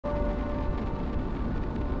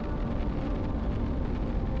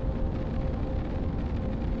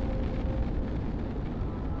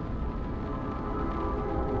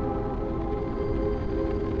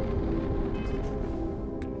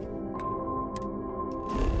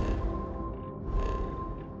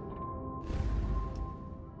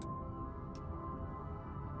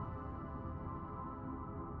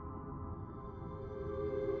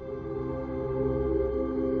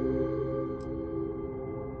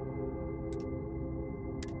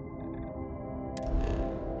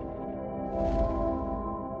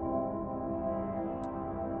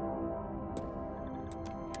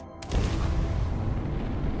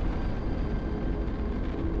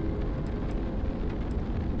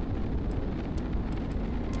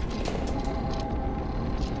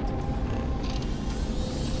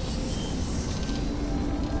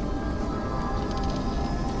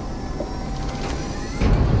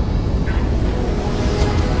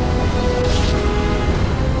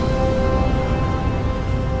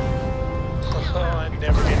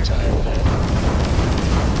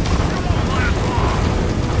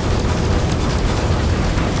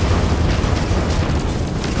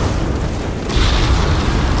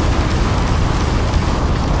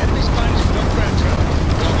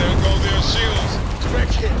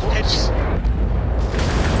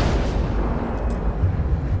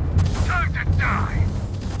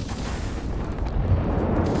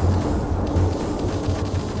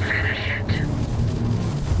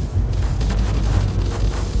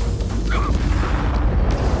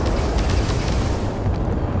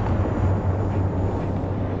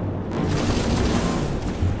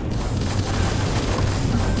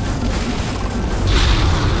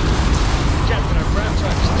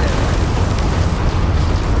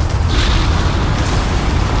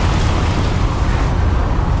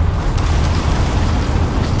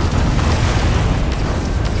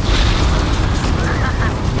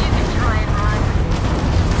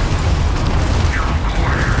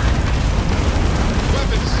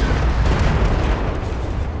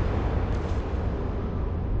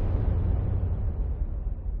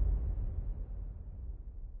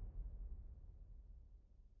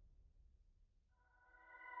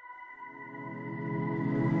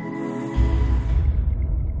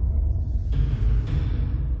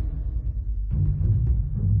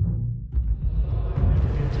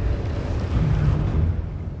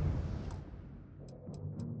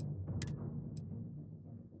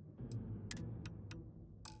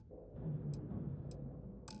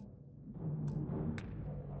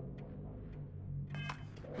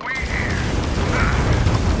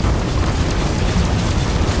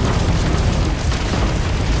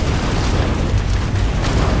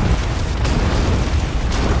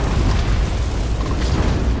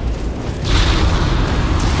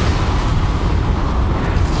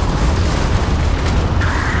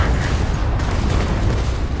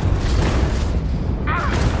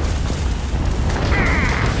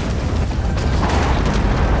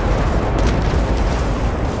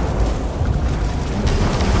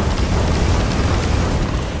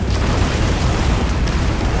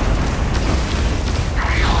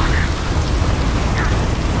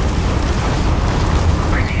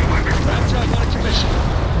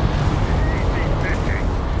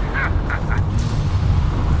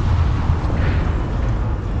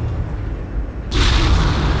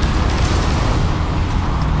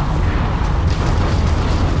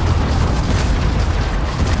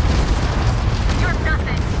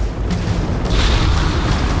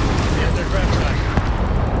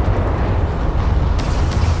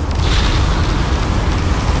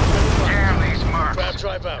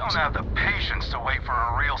have the patience to wait for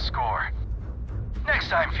a real score. Next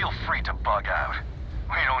time, feel free to bug out.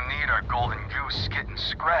 We don't need our golden goose getting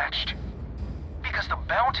scratched. Because the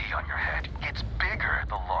bounty on your head gets bigger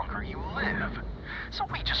the longer you live. So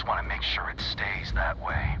we just want to make sure it stays that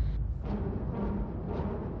way.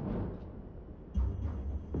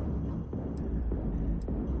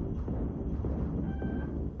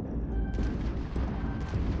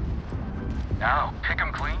 Now, pick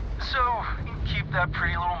 'em clean, so you can keep that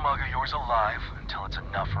pretty little mug of yours alive until it's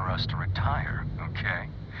enough for us to retire, okay?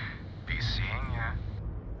 Be seeing ya.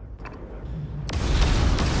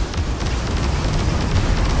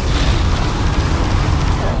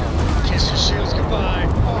 Kiss your shields goodbye.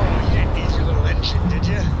 Oh, you didn't need your little engine, did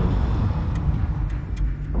you?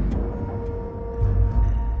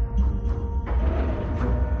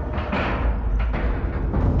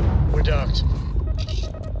 We're docked.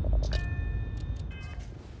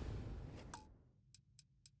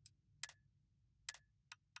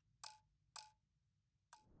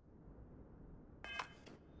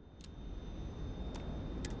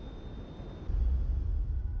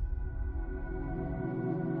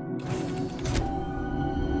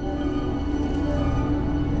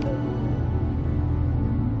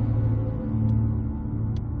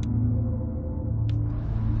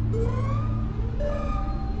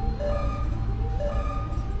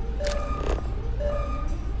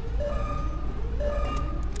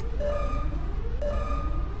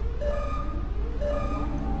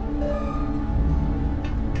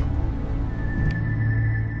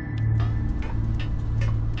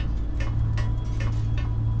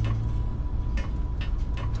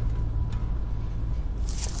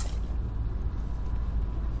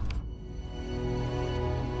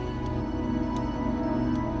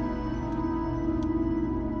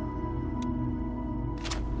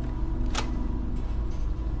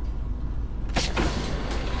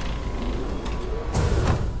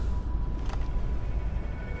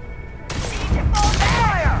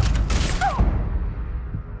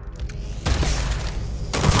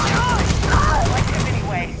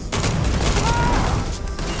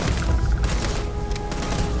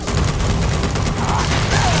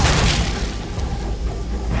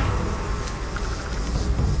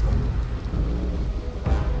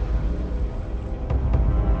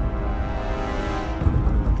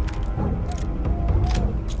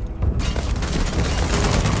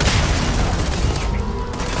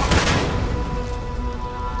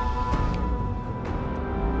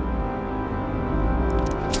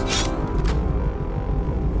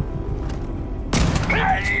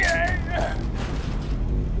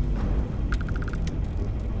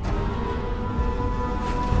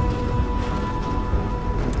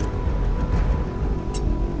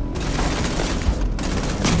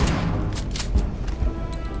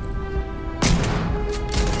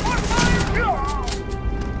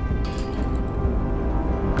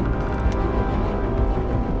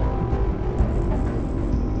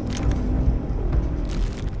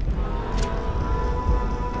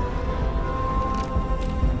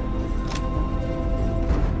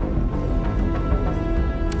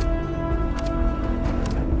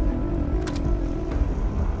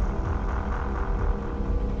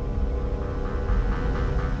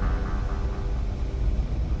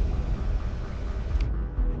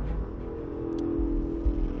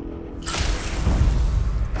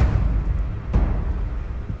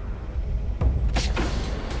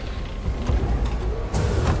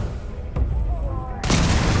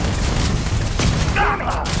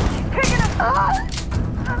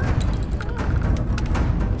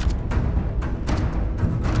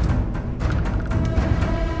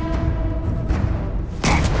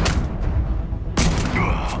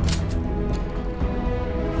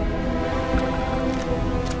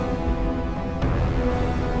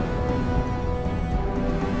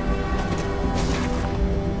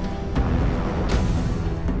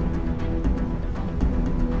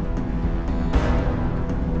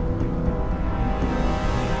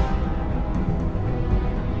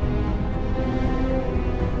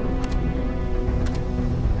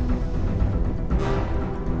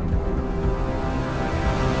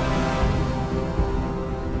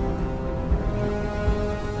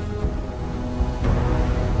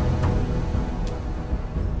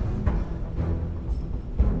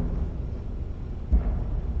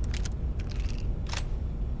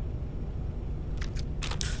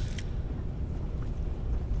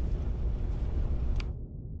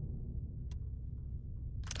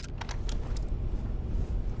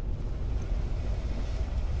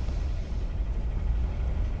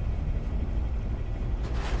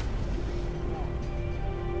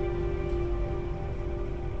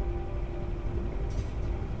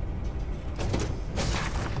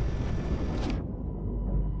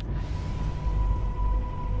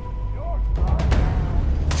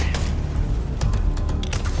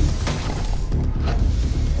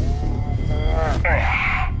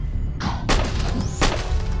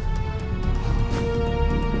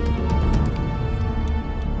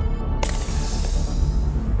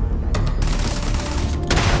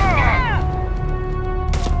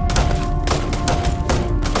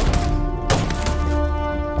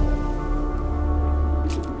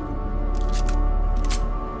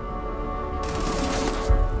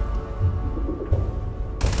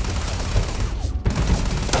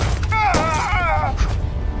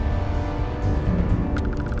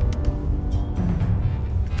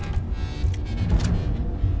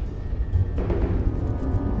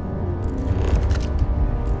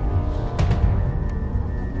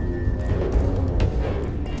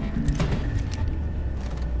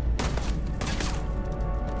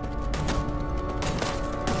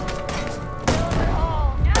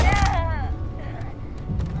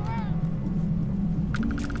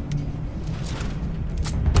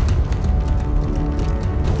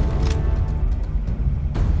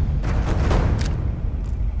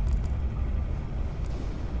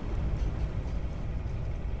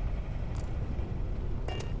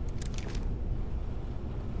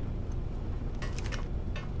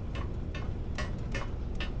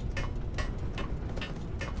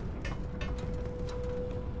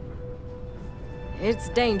 It's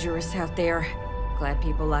dangerous out there. Glad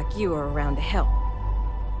people like you are around to help.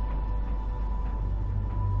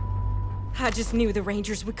 I just knew the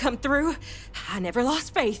Rangers would come through. I never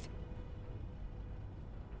lost faith.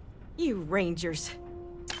 You Rangers.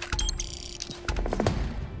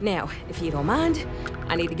 Now, if you don't mind,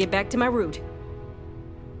 I need to get back to my route.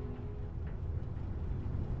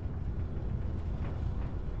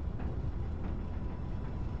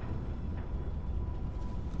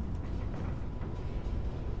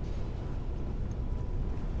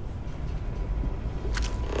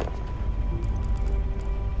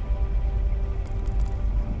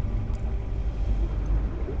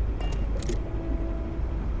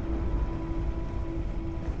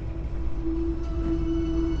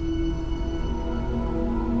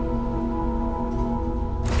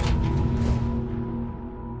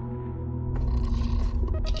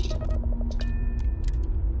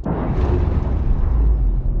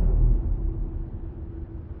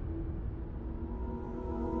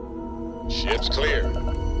 Ship's clear.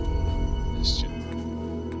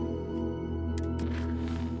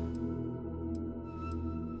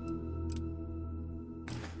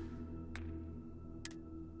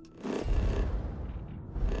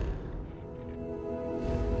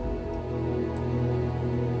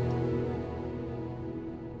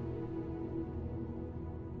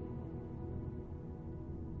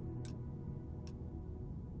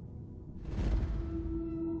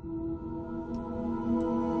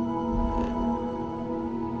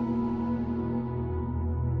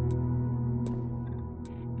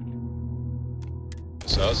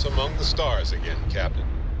 It's us among the stars again, Captain.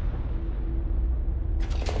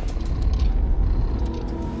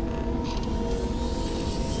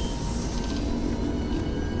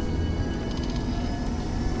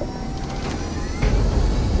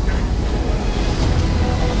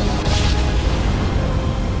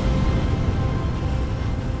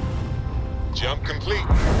 Jump complete.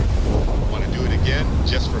 Want to do it again,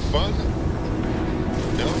 just for fun?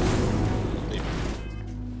 No?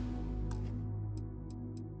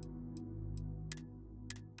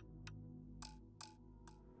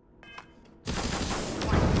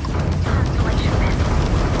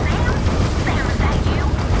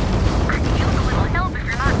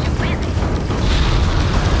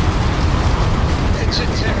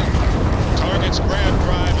 Target's grab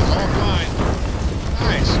drive is offline.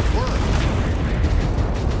 Nice work.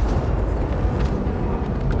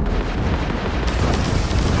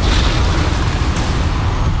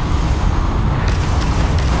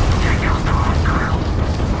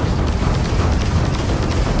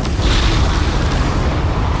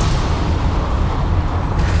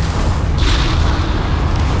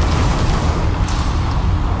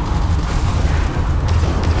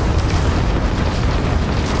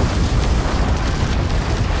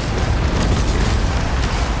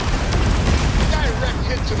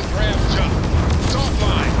 To the grab jump. It's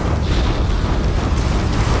offline.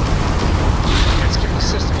 Let's give the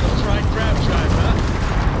system an override grab drive, huh?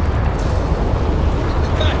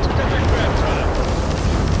 Back to that grab drive.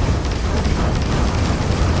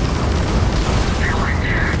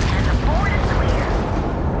 And the board is clear.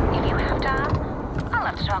 If you have time, I'll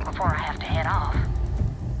have to talk before I have to head off.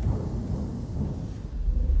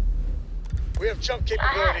 We have jump I had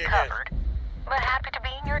capability it again. covered, but happy to be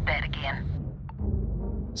in your bed again.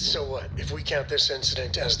 So what, if we count this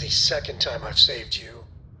incident as the second time I've saved you?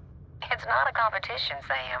 It's not a competition,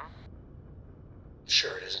 Sam.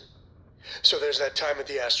 Sure it isn't. So there's that time at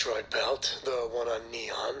the asteroid belt, the one on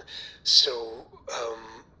Neon. So, I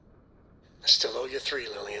still owe you 3,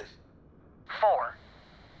 Lillian. 4.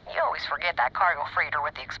 You always forget that cargo freighter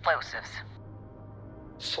with the explosives.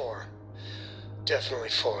 4. Definitely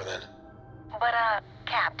 4 then. But,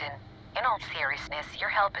 Captain, in all seriousness, your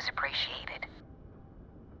help is appreciated.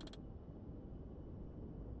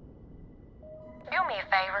 Do me a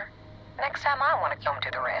favor. Next time I want to come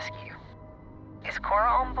to the rescue. Is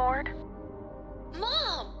Cora on board?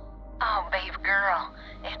 Mom! Oh, babe girl.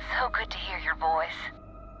 It's so good to hear your voice.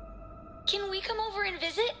 Can we come over and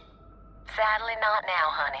visit? Sadly not now,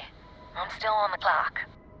 honey. I'm still on the clock.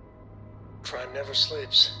 Crime never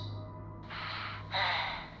sleeps.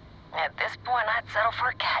 At this point, I'd settle for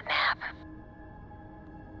a cat nap.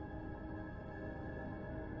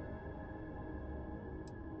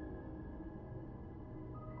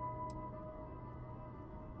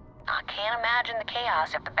 I can't imagine the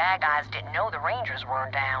chaos if the bad guys didn't know the Rangers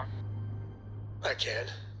weren't down. I can.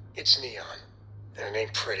 It's Neon. And it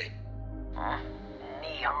ain't pretty.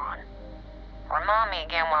 Neon. Remind me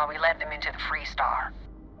again while we let them into the Freestar.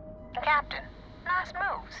 And Captain, nice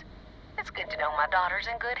moves. It's good to know my daughter's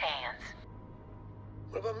in good hands.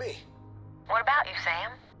 What about me? What about you,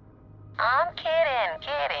 Sam? I'm kidding.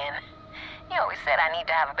 You always said I need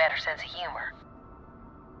to have a better sense of humor.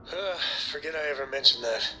 Forget I ever mentioned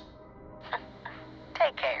that.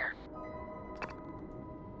 Take care.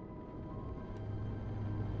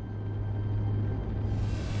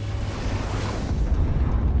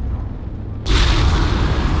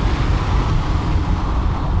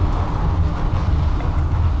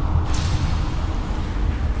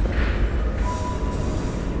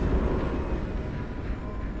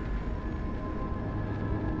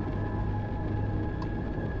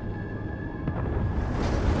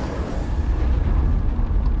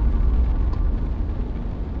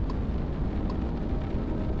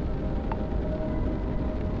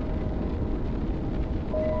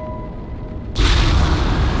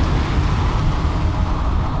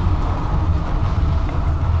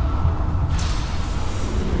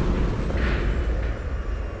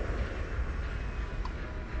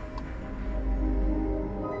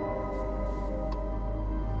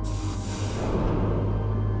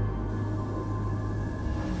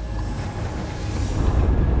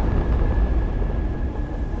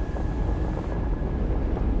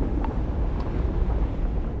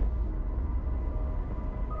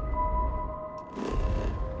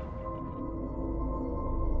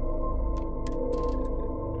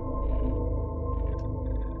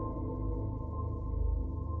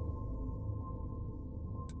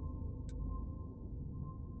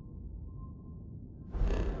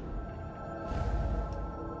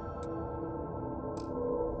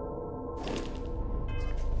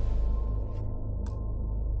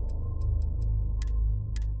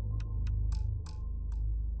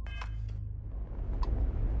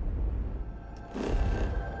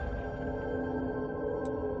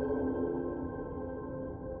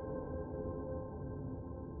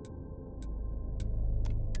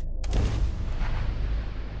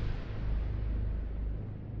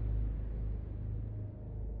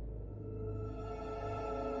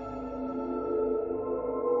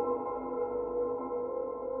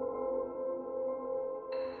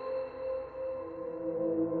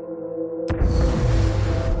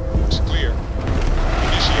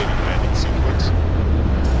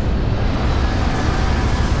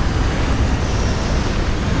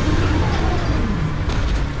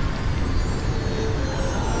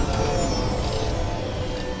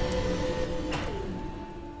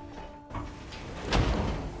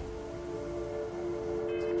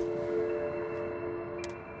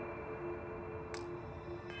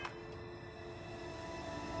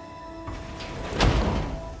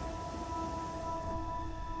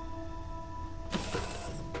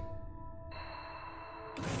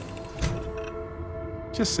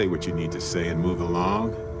 Just say what you need to say and move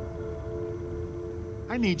along.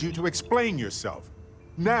 I need you to explain yourself.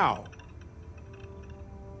 Now.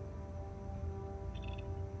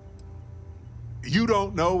 You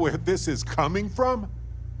don't know where this is coming from?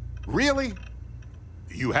 Really?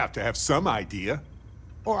 You have to have some idea.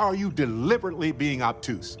 Or are you deliberately being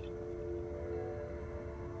obtuse?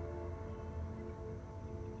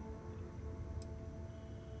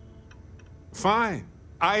 Fine.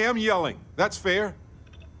 I am yelling. That's fair.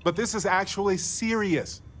 But this is actually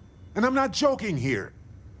serious. And I'm not joking here.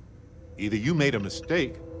 Either you made a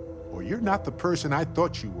mistake, or you're not the person I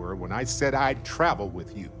thought you were when I said I'd travel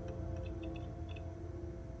with you.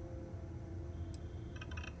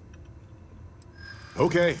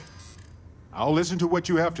 Okay. I'll listen to what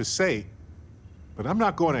you have to say, but I'm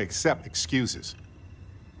not going to accept excuses.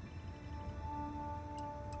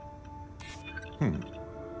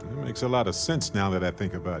 That makes a lot of sense now that I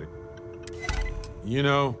think about it. You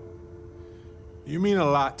know, you mean a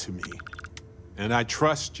lot to me, and I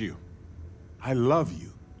trust you. I love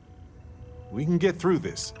you. We can get through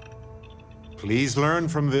this. Please learn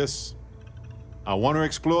from this. I want to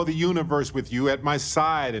explore the universe with you at my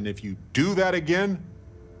side, and if you do that again,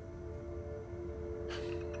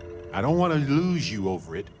 I don't want to lose you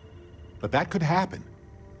over it, but that could happen.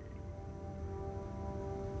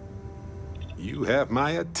 You have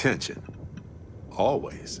my attention.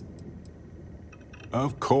 Always.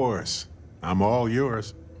 Of course. I'm all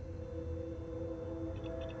yours.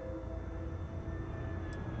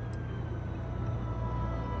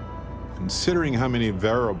 Considering how many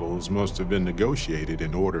variables must have been negotiated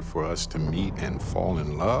in order for us to meet and fall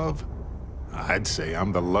in love, I'd say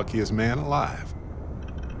I'm the luckiest man alive.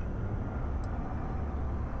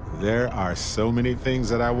 There are so many things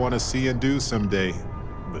that I want to see and do someday,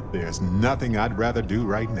 but there's nothing I'd rather do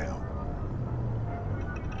right now.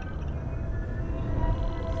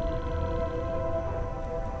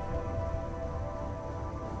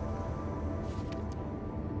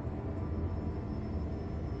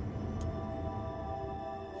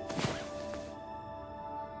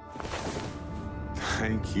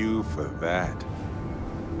 Thank you for that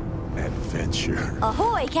adventure.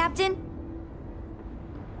 Ahoy, Captain!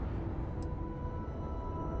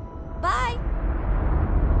 Bye!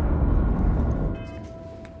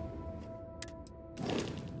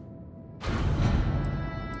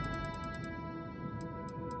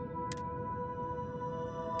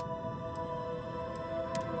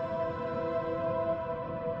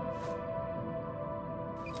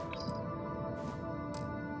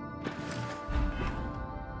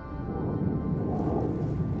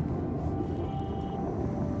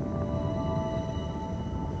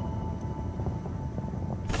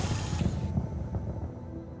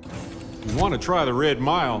 You want to try the Red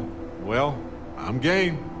Mile? Well, I'm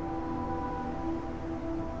game.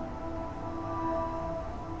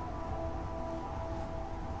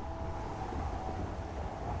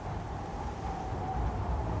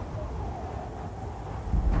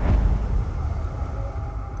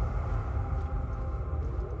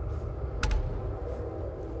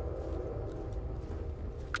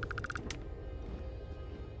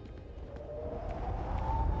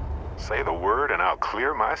 Say the word and I'll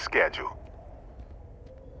clear my schedule.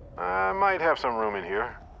 I might have some room in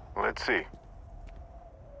here. Let's see.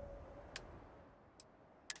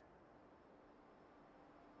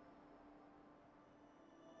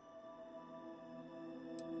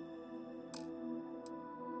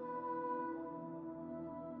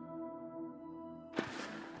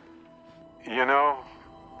 You know,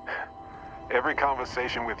 every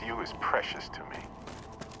conversation with you is precious to me.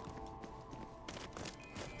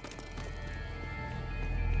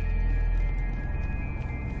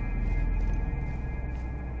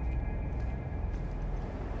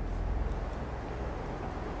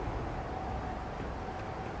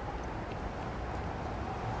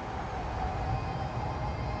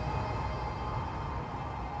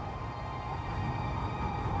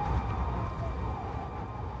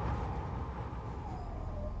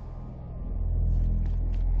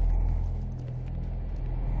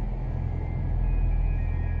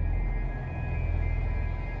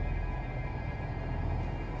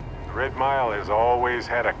 Red Mile has always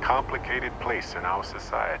had a complicated place in our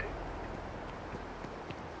society.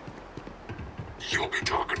 You'll be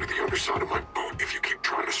talking to the other side of my boat if you keep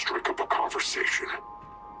trying to strike up a conversation.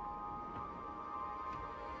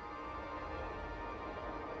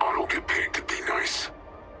 I don't get paid to be nice.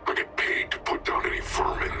 I get paid to put down any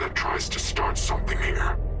vermin that tries to start something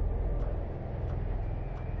here.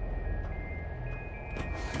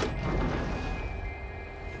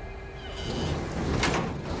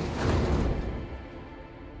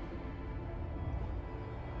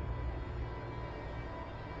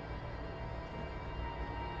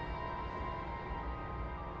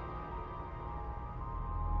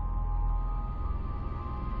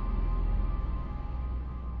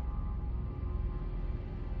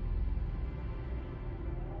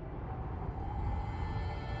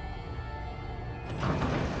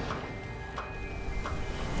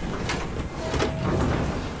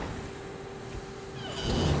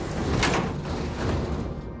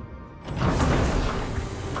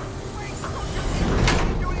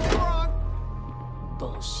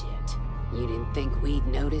 Think we'd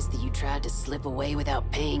notice that you tried to slip away without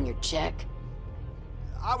paying your check?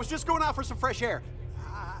 I was just going out for some fresh air.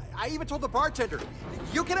 I even told the bartender.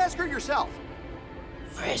 You can ask her yourself.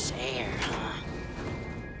 Fresh air, huh?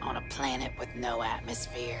 On a planet with no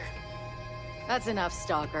atmosphere. That's enough,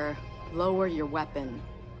 Stalker. Lower your weapon.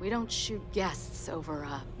 We don't shoot guests over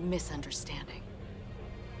a misunderstanding.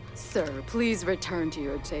 Sir, please return to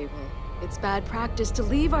your table. It's bad practice to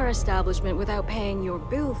leave our establishment without paying your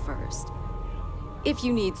bill first. If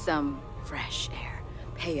you need some fresh air,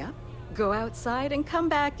 pay up, go outside, and come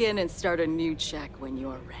back in and start a new check when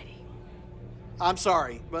you're ready. I'm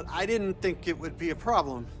sorry, but I didn't think it would be a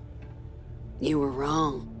problem. You were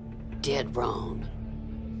wrong. Dead wrong.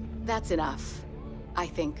 That's enough. I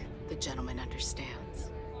think the gentleman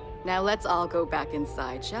understands. Now let's all go back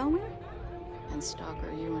inside, shall we? And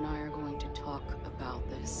Stalker, you and I are going to talk about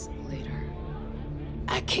this later.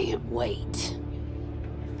 I can't wait.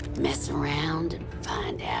 Mess around and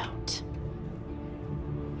find out.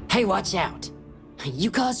 Hey, watch out!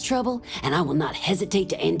 You cause trouble, and I will not hesitate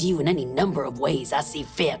to end you in any number of ways I see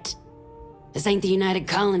fit. This ain't the United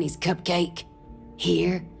Colonies, Cupcake.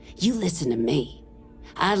 Here, you listen to me.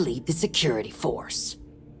 I lead the security force.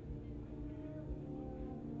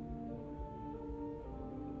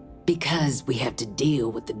 Because we have to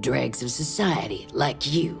deal with the dregs of society,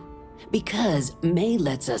 like you. Because May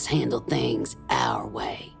lets us handle things our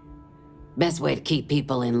way. Best way to keep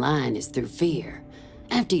people in line is through fear.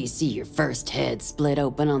 After you see your first head split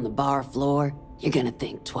open on the bar floor, you're gonna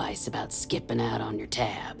think twice about skipping out on your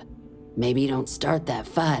tab. Maybe you don't start that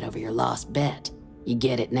fight over your lost bet. You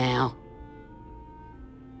get it now?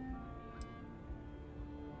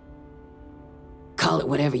 Call it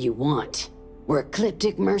whatever you want. We're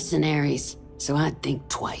ecliptic mercenaries, so I'd think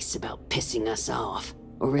twice about pissing us off,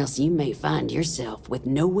 or else you may find yourself with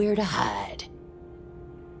nowhere to hide.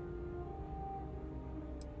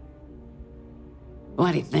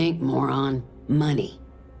 What do you think, moron? Money.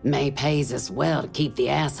 May pays us well to keep the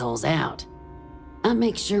assholes out. I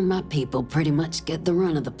make sure my people pretty much get the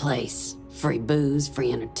run of the place. Free booze,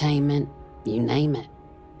 free entertainment, you name it.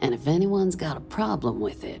 And if anyone's got a problem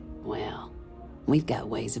with it, well, we've got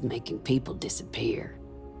ways of making people disappear.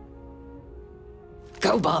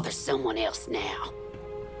 Go bother someone else now.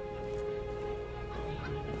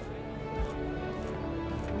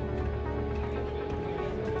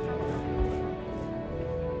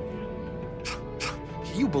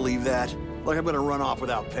 Can you believe that? Like I'm gonna run off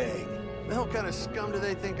without paying. The hell kind of scum do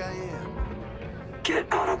they think I am?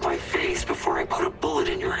 Get out of my face before I put a bullet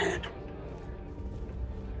in your head.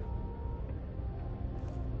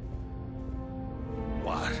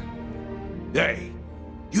 What? Hey,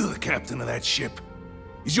 you the captain of that ship?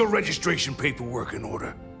 Is your registration paperwork in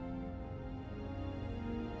order?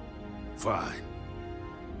 Fine.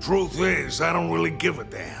 Truth is, I don't really give a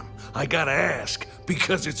damn. I gotta ask,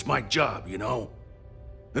 because it's my job, you know?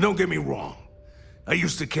 And don't get me wrong. I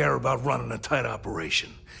used to care about running a tight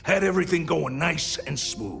operation. Had everything going nice and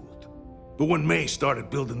smooth. But when May started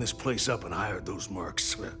building this place up and hired those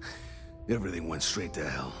mercs, everything went straight to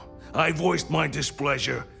hell. I voiced my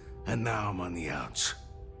displeasure, and now I'm on the outs.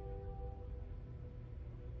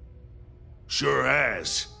 Sure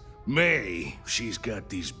as. May, she's got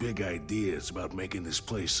these big ideas about making this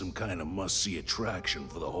place some kind of must-see attraction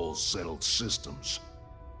for the whole settled systems.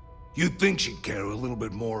 You'd think she'd care a little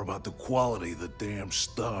bit more about the quality of the damn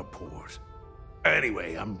starport.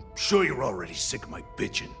 Anyway, I'm sure you're already sick of my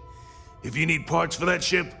bitching. If you need parts for that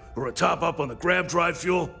ship, or a top-up on the grab drive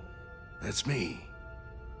fuel, that's me.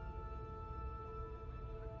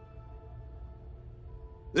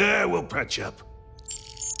 Yeah, we'll patch up.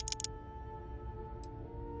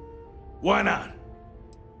 Why not?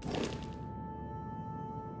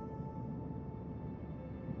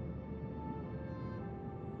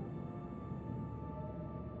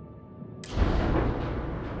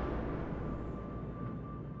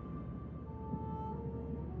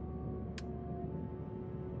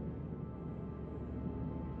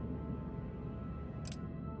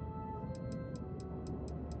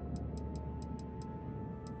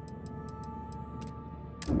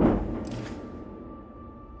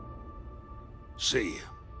 See you.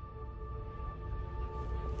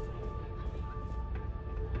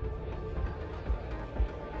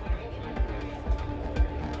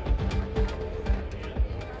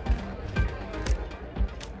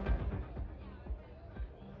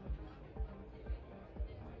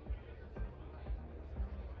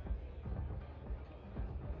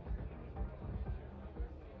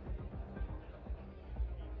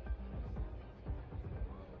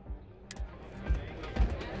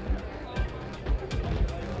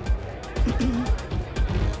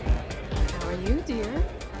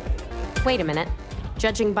 Wait a minute.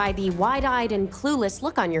 Judging by the wide-eyed and clueless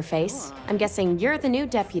look on your face, I'm guessing you're the new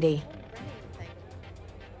deputy.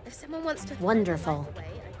 If someone wants to... Wonderful.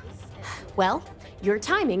 Well, your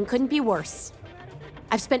timing couldn't be worse.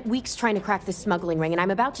 I've spent weeks trying to crack this smuggling ring, and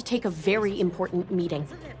I'm about to take a very important meeting.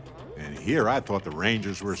 And here I thought the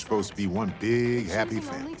Rangers were supposed to be one big, happy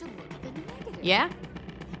family. Yeah?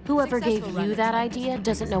 Whoever gave you that idea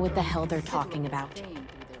doesn't know what the hell they're talking about.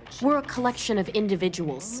 We're a collection of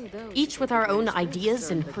individuals, each with our own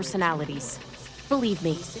ideas and personalities. Believe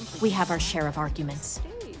me, we have our share of arguments.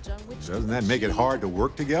 Doesn't that make it hard to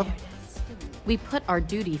work together? We put our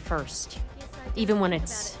duty first, even when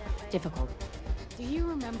it's difficult. Do you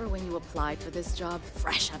remember when you applied for this job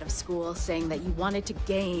fresh out of school, saying that you wanted to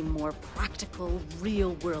gain more practical,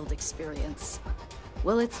 real-world experience?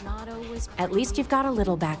 Well, it's not always... At least you've got a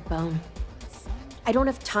little backbone. I don't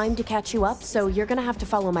have time to catch you up, so you're gonna have to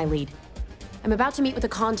follow my lead. I'm about to meet with a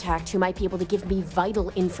contact who might be able to give me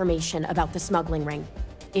vital information about the smuggling ring.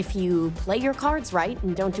 If you play your cards right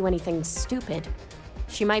and don't do anything stupid,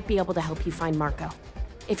 she might be able to help you find Marco.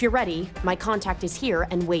 If you're ready, my contact is here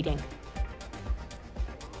and waiting.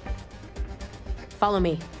 Follow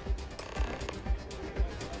me.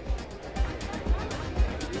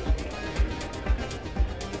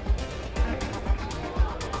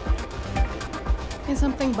 Is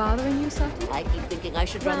something bothering you, Sati? I keep thinking I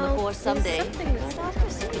should run the force someday. Something that stopped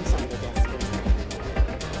us. Something desperate.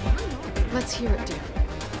 Let's hear it, dear.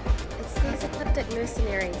 It's These ecliptic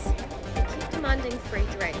mercenaries. They keep demanding free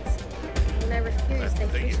drinks. When I refuse, they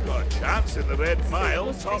Think you've got a chance in the Red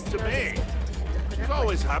Mile, talk to me. She's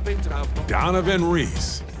always happy to have... Donovan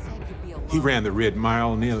Reese. He ran the Red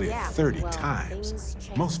Mile nearly 30 times.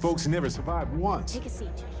 Most folks never survived once. Take a seat.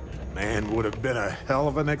 The man would have been a hell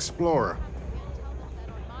of an explorer.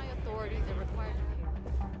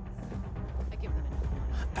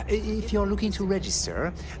 If you're looking to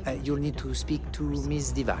register, you'll need to speak to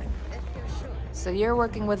Miss Divine. So you're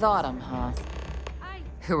working with Autumn, huh?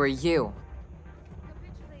 Who are you?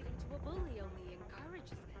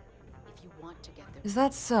 Is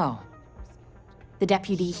that so? The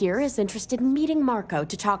deputy here is interested in meeting Marco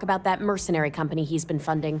to talk about that mercenary company he's been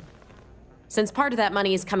funding. Since part of that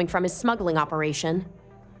money is coming from his smuggling operation,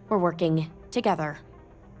 we're working together.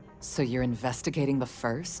 So you're investigating the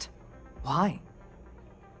First? Why?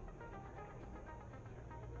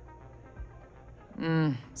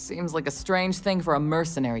 Seems like a strange thing for a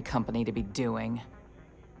mercenary company to be doing.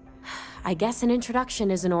 I guess an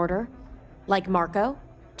introduction is in order. Like Marco,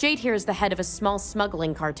 Jade here is the head of a small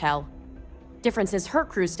smuggling cartel. Difference is her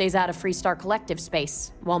crew stays out of Freestar Collective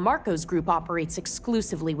space, while Marco's group operates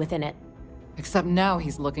exclusively within it. Except now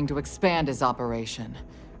he's looking to expand his operation,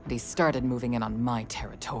 and he started moving in on my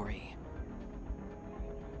territory.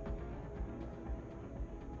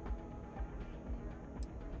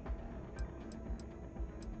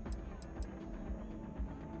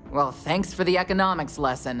 Well, thanks for the economics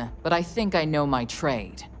lesson, but I think I know my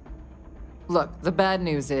trade. Look, the bad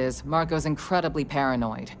news is, Marco's incredibly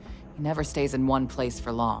paranoid. He never stays in one place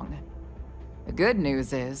for long. The good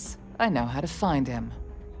news is, I know how to find him.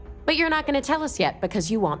 But you're not gonna tell us yet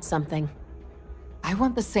because you want something. I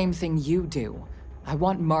want the same thing you do. I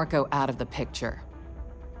want Marco out of the picture.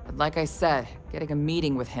 But like I said, getting a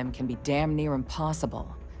meeting with him can be damn near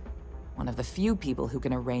impossible. One of the few people who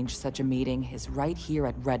can arrange such a meeting is right here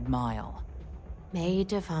at Red Mile. May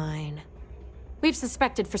Divine. We've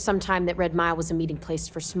suspected for some time that Red Mile was a meeting place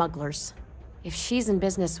for smugglers. If she's in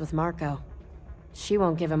business with Marco, she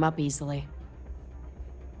won't give him up easily.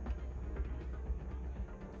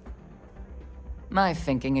 My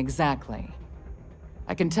thinking exactly.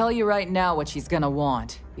 I can tell you right now what she's gonna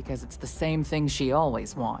want, because it's the same thing she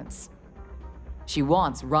always wants. She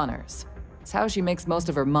wants runners. It's how she makes most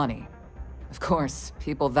of her money. Of course,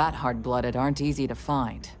 people that hard-blooded aren't easy to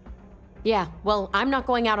find. Yeah, well, I'm not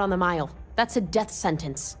going out on the Mile. That's a death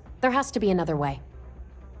sentence. There has to be another way.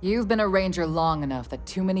 You've been a ranger long enough that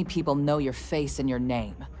too many people know your face and your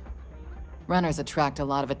name. Runners attract a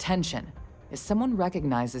lot of attention. If someone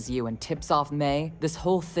recognizes you and tips off May, this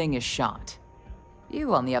whole thing is shot.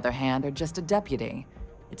 You, on the other hand, are just a deputy.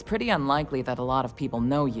 It's pretty unlikely that a lot of people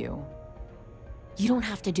know you. You don't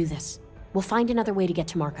have to do this. We'll find another way to get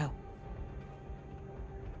to Marco.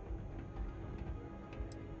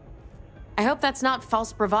 I hope that's not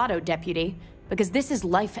false bravado, Deputy, because this is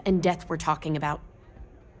life and death we're talking about.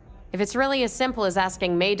 If it's really as simple as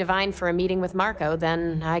asking May Divine for a meeting with Marco,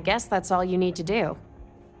 then I guess that's all you need to do.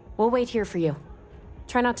 We'll wait here for you.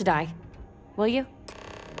 Try not to die, will you?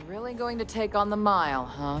 You're really going to take on the Mile,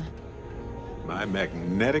 huh? My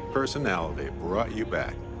magnetic personality brought you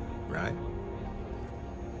back, right?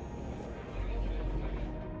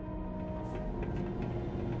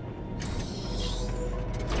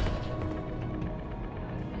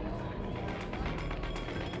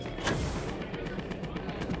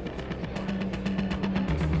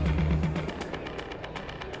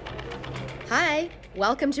 Hi,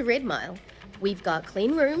 welcome to Red Mile. We've got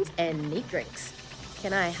clean rooms and neat drinks.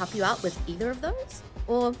 Can I help you out with either of those?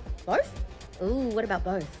 Or both? Ooh, what about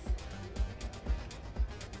both?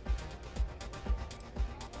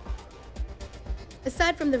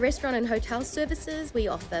 Aside from the restaurant and hotel services, we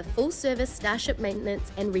offer full-service starship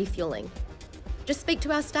maintenance and refueling. Just speak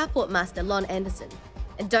to our starport master, Lon Anderson.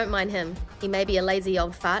 And don't mind him. He may be a lazy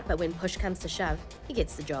old fart, but when push comes to shove, he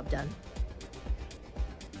gets the job done.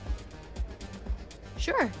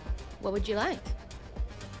 Sure. What would you like?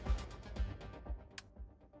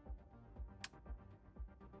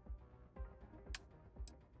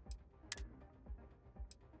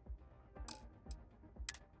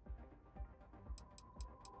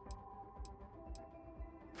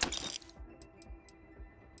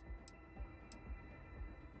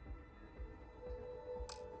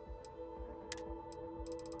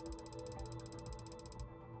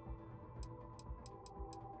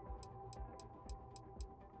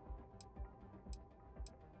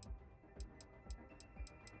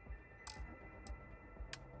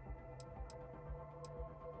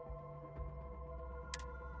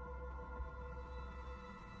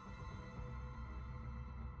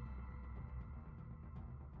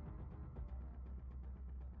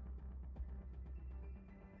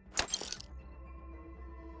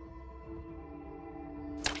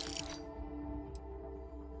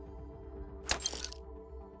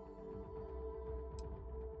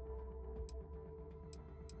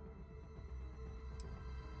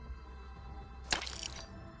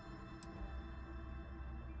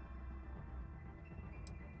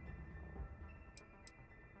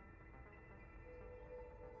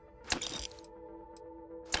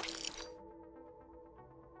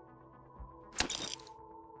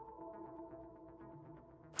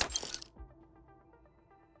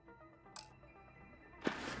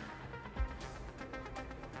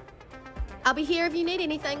 I'll be here if you need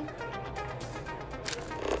anything.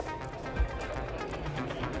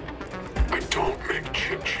 I don't make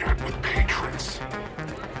chit-chat with patrons.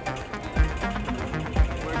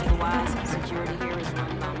 Word to the wise, security here is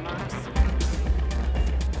run by monks.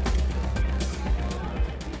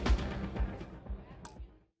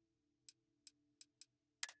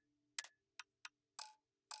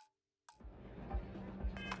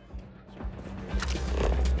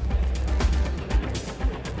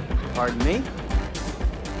 Pardon me?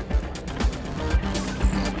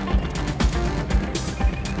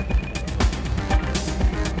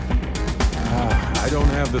 I don't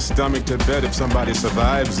have the stomach to bet if somebody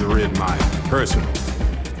survives the Red Mile, personally.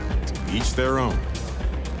 To each their own.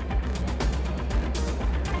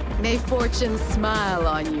 May fortune smile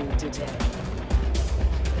on you today.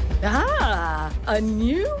 Ah, a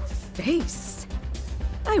new face.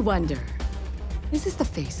 I wonder, is this the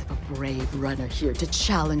face of a brave runner here to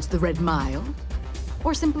challenge the Red Mile?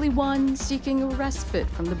 Or simply one seeking a respite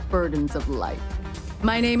from the burdens of life?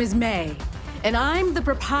 My name is May, and I'm the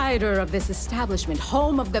proprietor of this establishment,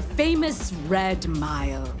 home of the famous Red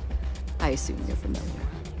Mile. I assume you're familiar.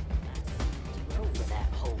 Over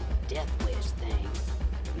that whole death wish thing.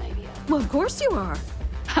 Maybe Well, of course you are.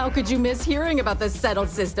 How could you miss hearing about the Settled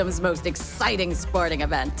System's most exciting sporting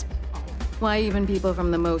event? Why, even people from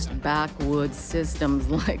the most backwoods systems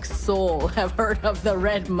like Sol have heard of the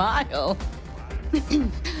Red Mile.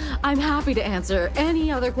 I'm happy to answer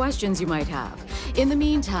any other questions you might have. In the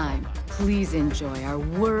meantime, please enjoy our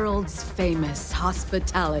world's famous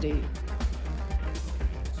hospitality.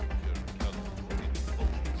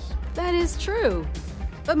 That is true,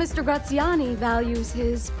 but Mr. Graziani values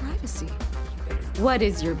his privacy. What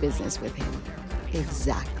is your business with him,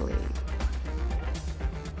 exactly?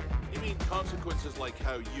 You mean consequences like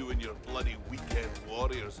how you and your bloody weekend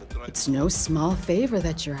warriors had tried? It's no small favor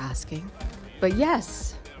that you're asking. But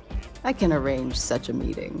yes, I can arrange such a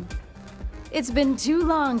meeting. It's been too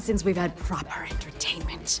long since we've had proper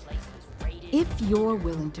entertainment. If you're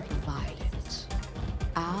willing to provide it,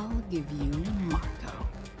 I'll give you Marco.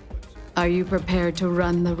 Are you prepared to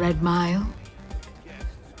run the Red Mile?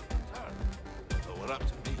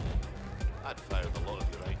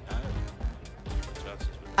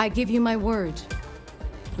 I give you my word,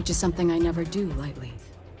 which is something I never do lightly.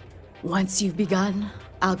 Once you've begun,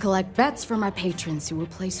 I'll collect bets from our patrons who will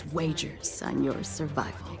place wagers on your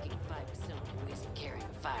survival. carrying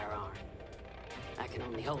a firearm. I can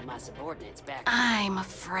only hold my subordinates back. I'm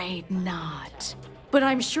afraid not. But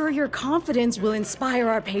I'm sure your confidence will inspire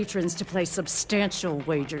our patrons to place substantial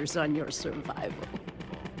wagers on your survival.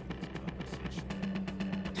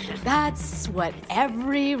 That's what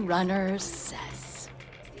every runner says.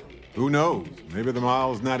 Who knows? Maybe the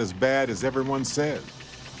mile's not as bad as everyone says.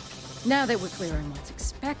 Now that we're clear on what's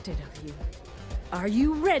expected of you, are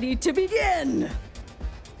you ready to begin?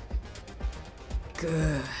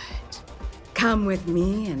 Good. Come with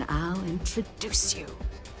me and I'll introduce you.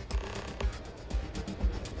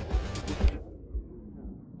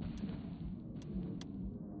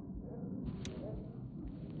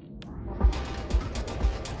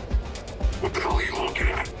 What the hell are you looking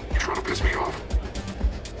at? You trying to piss me off?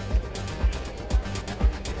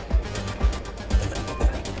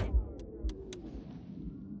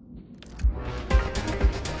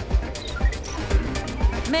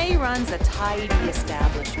 May runs a tidy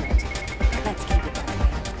establishment. Let's keep it that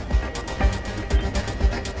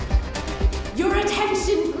way. Your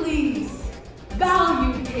attention, please!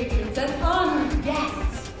 Valued patrons and honored guests!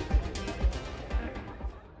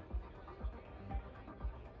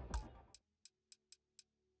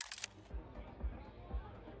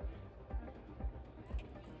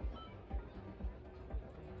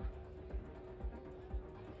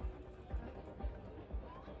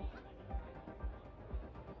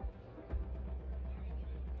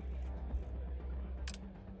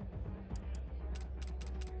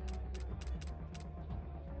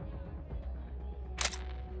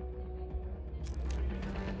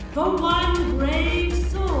 For one brave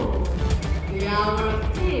soul, the hour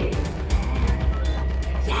of fate.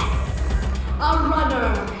 Yes! A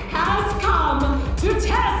runner has come to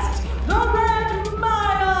test the Red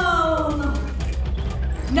Mile!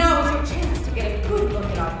 Now is your chance to get a good look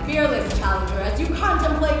at our fearless challenger as you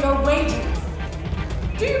contemplate your wagers.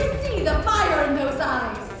 Do you see the fire in those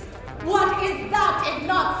eyes? What is that if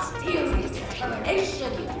not steely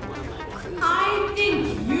determination? I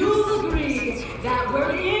think you'll agree that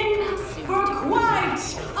we're in for quite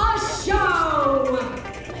a show!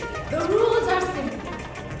 The rules are simple.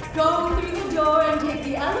 Go through the door and take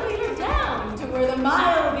the elevator down to where the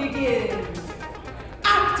mile begins.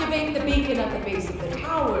 Activate Activate the beacon at the base of the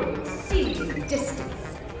tower you'll see in the distance.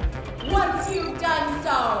 Once you've done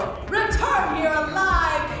so, return here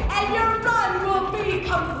alive and your run will be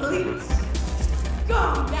complete.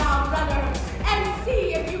 Go now, runner, and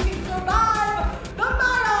see if you can survive the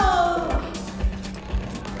battle!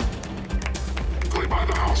 Play by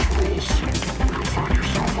the house rules. You'll find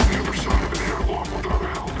yourself on the other side of an airlock without a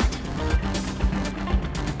helmet.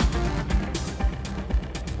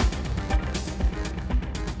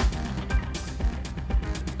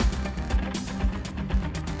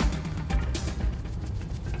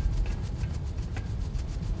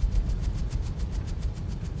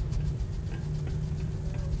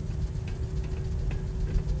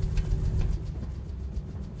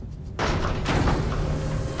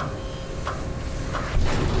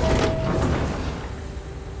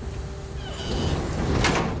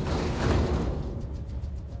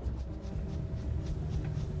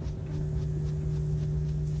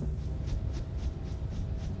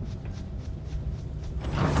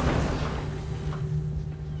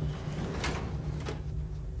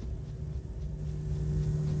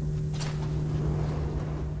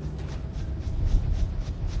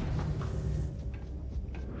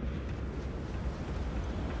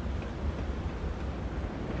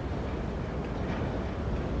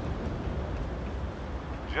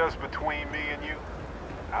 Just between me and you,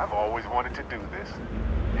 I've always wanted to do this.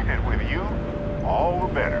 And with you, all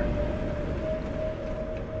the better.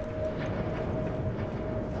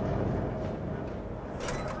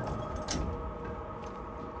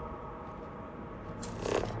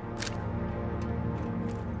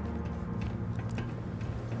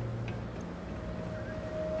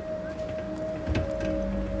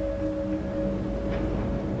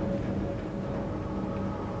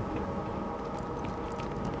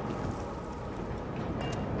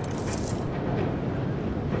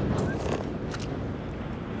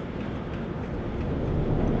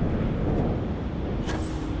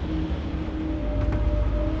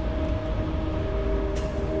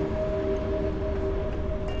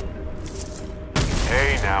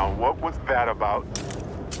 Now, what was that about?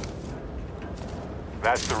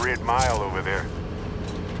 That's the Red Mile over there.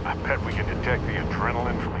 I bet we can detect the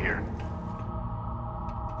adrenaline from here.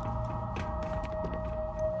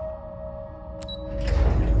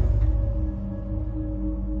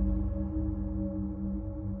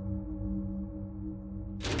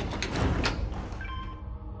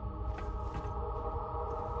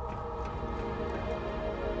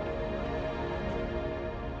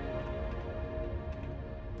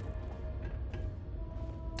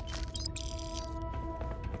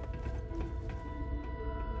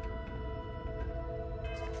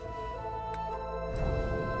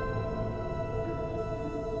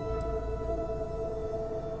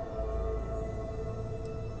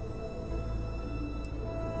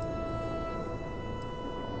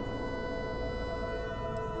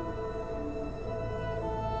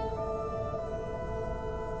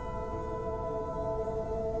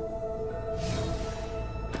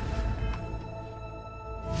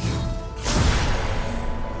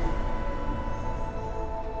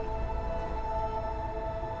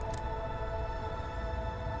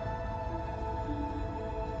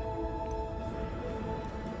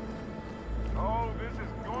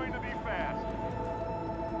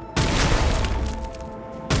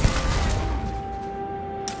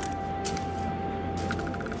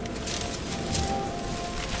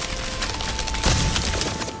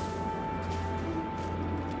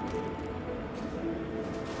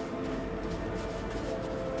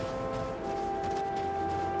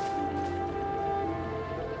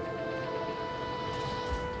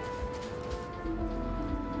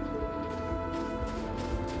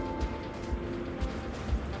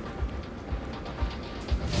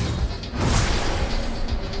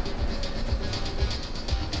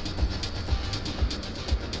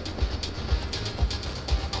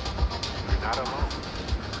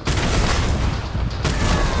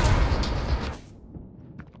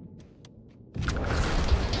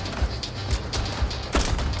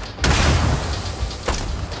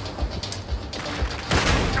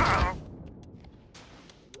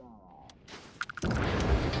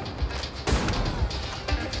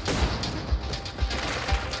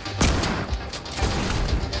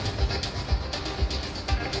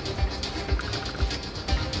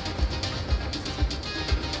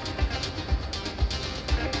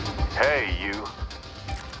 Hey, you.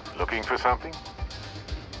 Looking for something?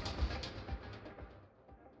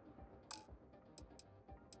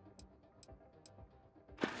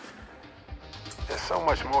 There's so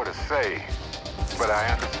much more to say, but I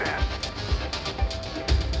understand.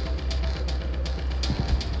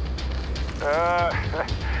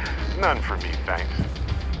 None for me, thanks.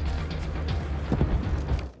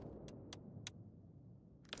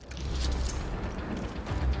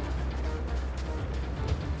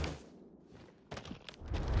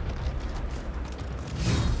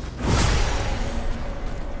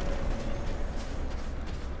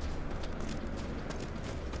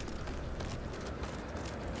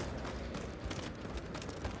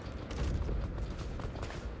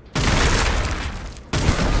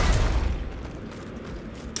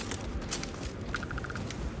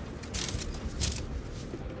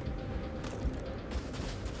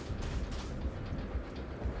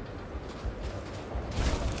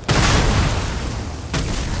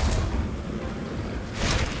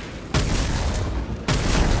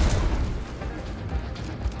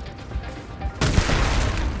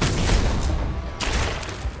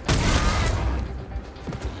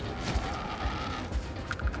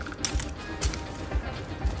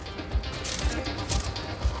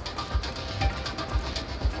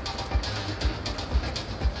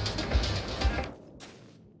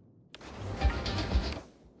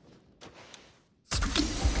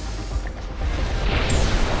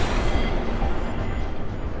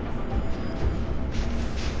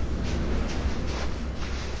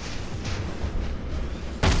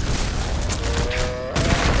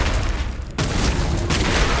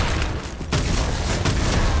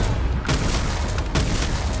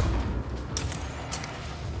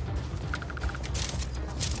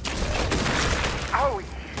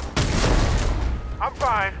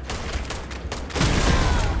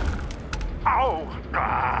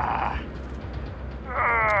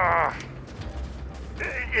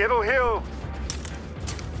 It'll heal.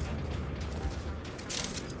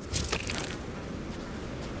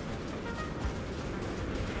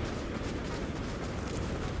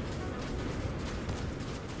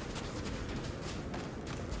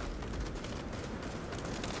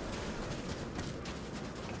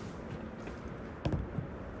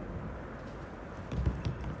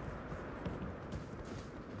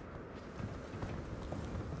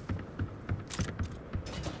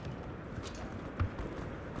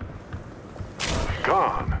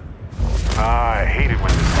 Gone. I hate it when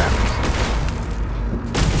this happens.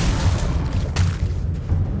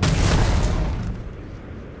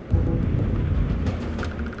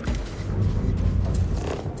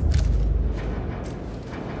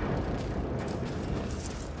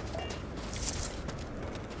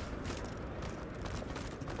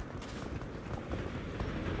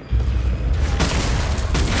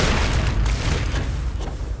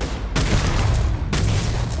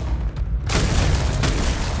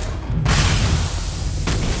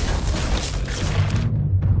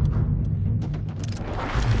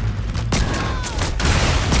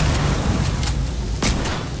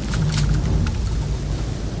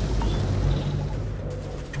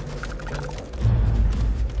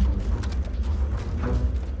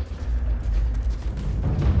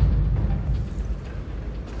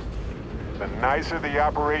 The nicer the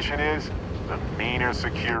operation is, the meaner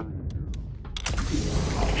security.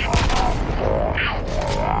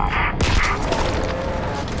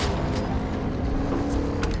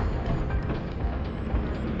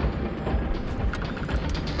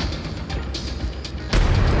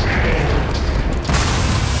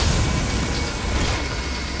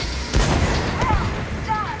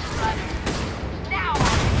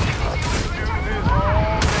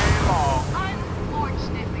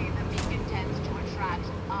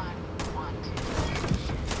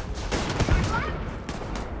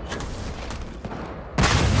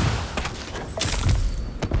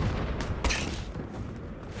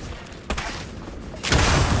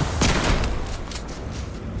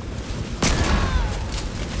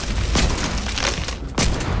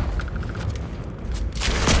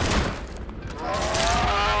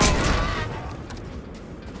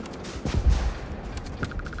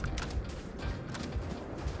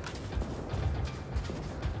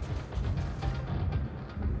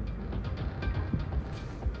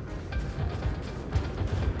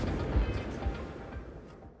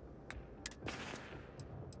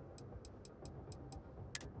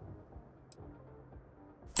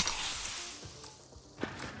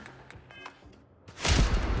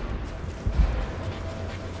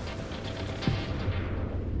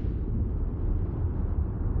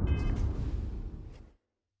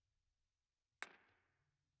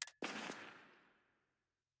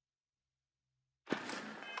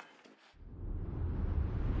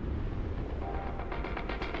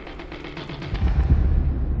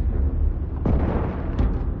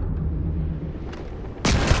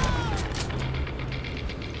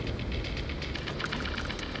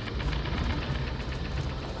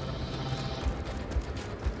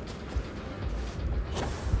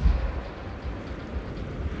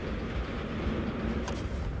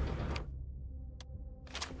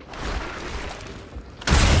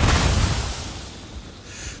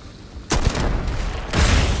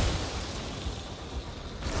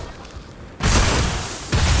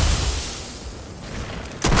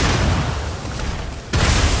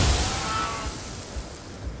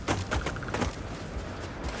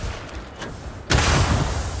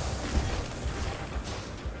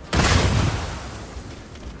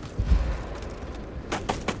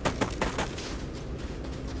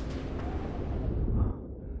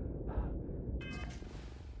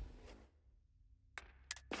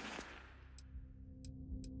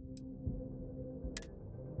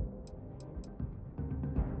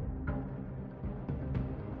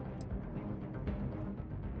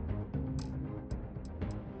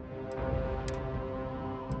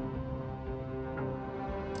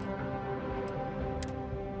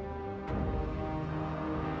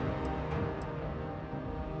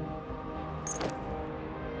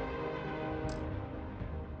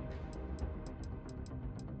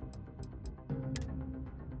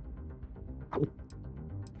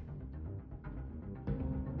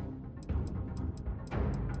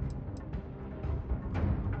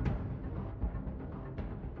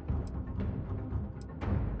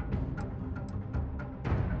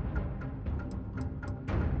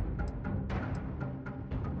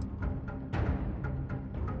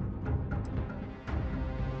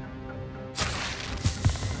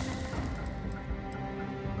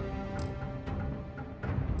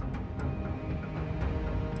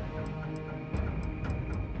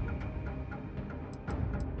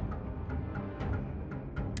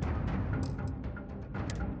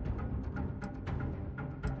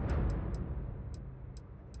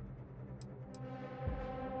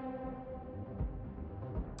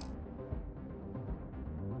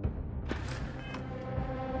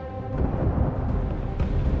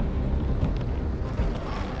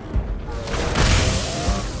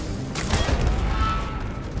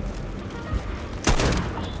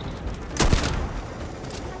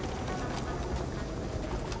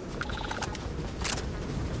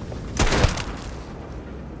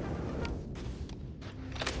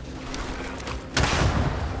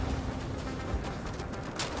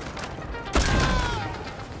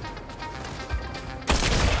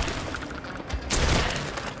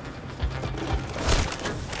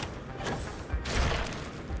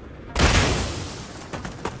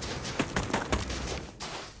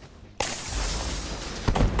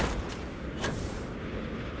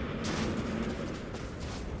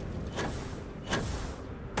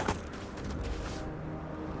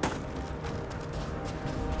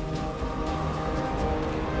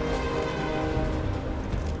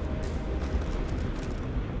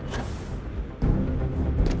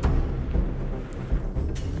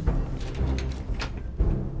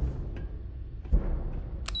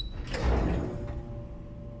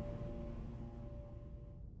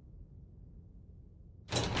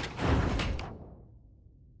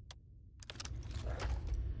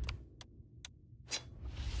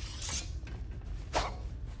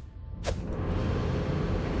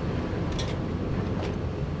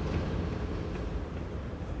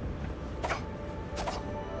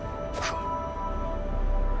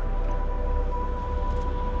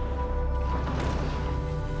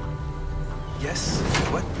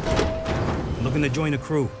 looking to join a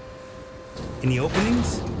crew. Any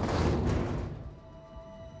openings?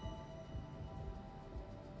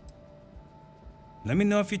 Let me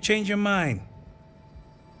know if you change your mind.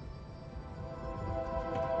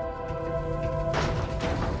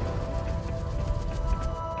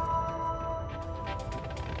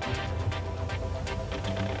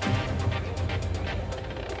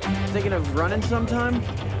 Thinking of running sometime?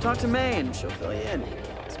 Talk to May and she'll fill you in.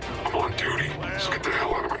 I'm on duty. Let's get the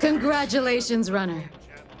hell out of my... Congratulations, Runner.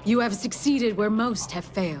 You have succeeded where most have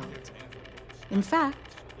failed. In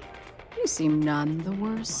fact, you seem none the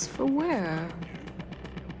worse for wear.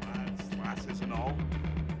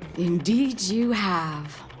 Indeed you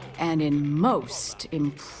have, and in most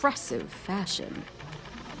impressive fashion.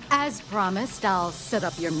 As promised, I'll set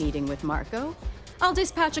up your meeting with Marco. I'll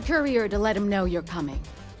dispatch a courier to let him know you're coming.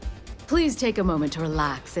 Please take a moment to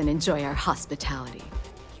relax and enjoy our hospitality.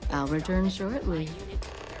 I'll return shortly.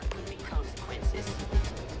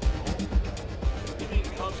 You mean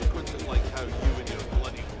consequences like how you and your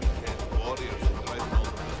bloody weekend warriors are driving all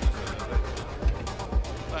the business in the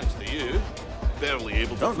Thanks to you, barely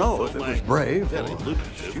able to... Don't know if it was brave very or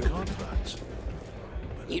lucrative contracts.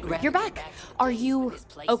 You're back. Are you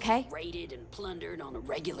okay? Raided and plundered on a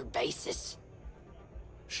regular basis.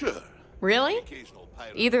 Sure. Really?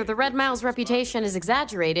 Either the Red Mile's reputation is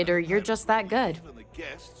exaggerated or you're just that good.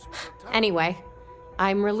 Anyway,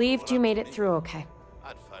 I'm relieved you made it through okay.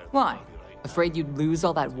 Why? Afraid you'd lose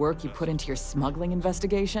all that work you put into your smuggling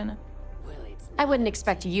investigation? I wouldn't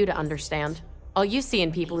expect you to understand. All you see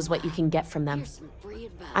in people is what you can get from them.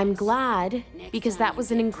 I'm glad, because that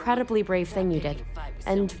was an incredibly brave thing you did.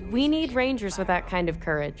 And we need Rangers with that kind of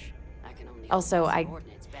courage. Also, I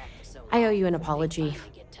owe you an apology.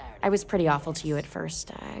 I was pretty awful to you at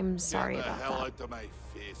first. I'm sorry about Get the hell that. out of my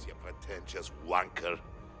face, you pretentious wanker.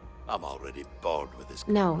 I'm already bored with this.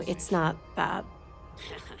 No, it's not that.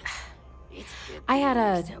 I had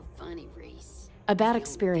a bad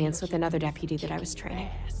experience with another deputy that I was training.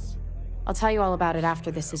 I'll tell you all about it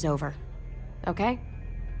after this is over. Okay?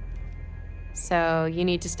 So you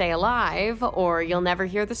need to stay alive, or you'll never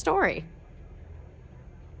hear the story.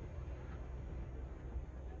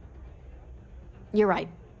 You're right.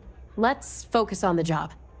 Let's focus on the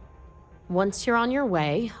job. Once you're on your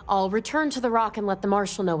way, I'll return to the Rock and let the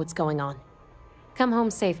Marshal know what's going on. Come home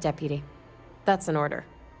safe, Deputy. That's an order.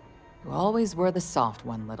 You always were the soft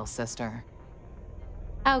one, little sister.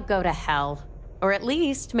 Oh, go to hell. Or at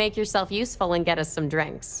least make yourself useful and get us some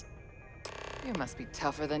drinks. You must be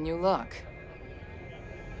tougher than you look.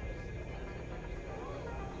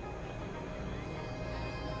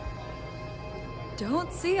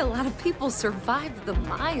 Don't see a lot of people survive the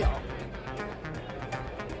mile.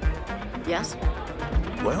 Yes?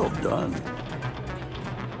 Well done.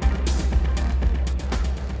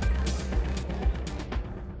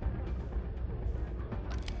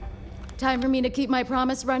 Time for me to keep my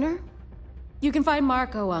promise, Runner? You can find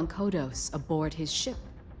Marco on Kodos aboard his ship.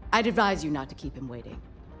 I'd advise you not to keep him waiting.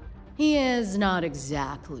 He is not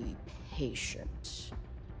exactly patient.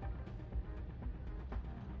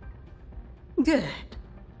 Good.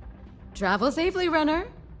 Travel safely, Runner.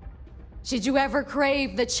 Should you ever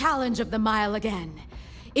crave the challenge of the mile again,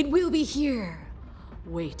 it will be here,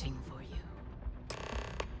 waiting for you.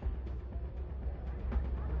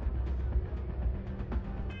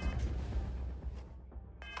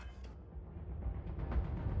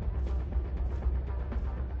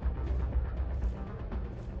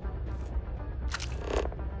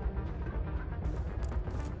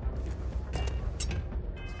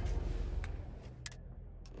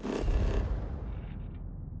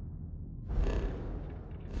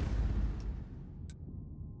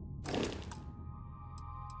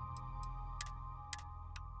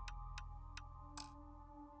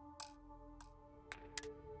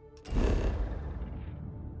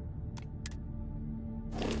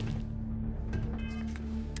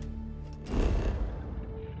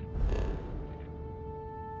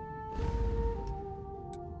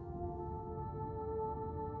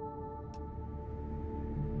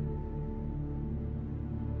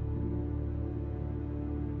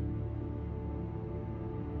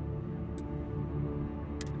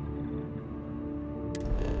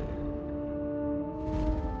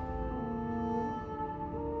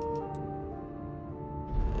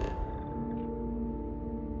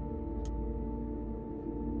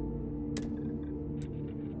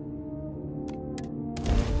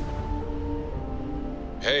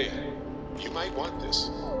 Hey, you might want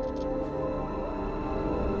this.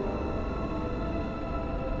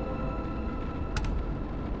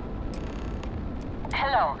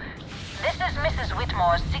 Hello. This is Mrs.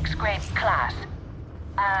 Whitmore's 6th grade class.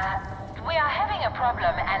 We are having a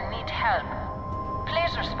problem and need help.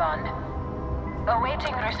 Please respond.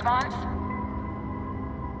 Awaiting response.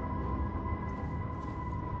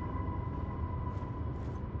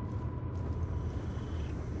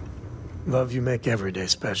 Love, you make every day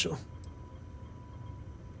special.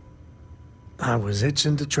 I was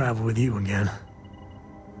itching to travel with you again.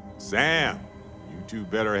 Sam, you two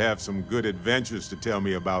better have some good adventures to tell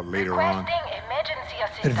me about later on. Emergency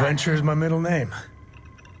assistance. Adventure is my middle name.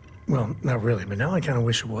 Well, not really, but now I kind of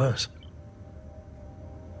wish it was.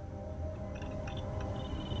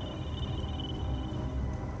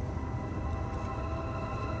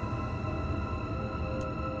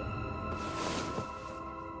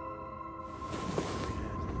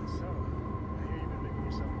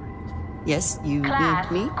 Yes, you Class,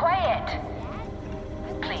 need me? Quiet.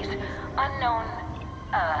 Please, unknown,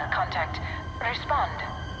 contact. Respond.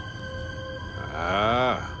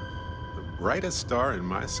 Ah, the brightest star in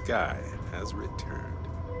my sky has returned.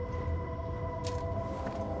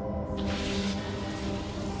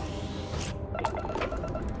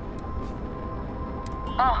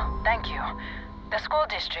 Oh, thank you. The school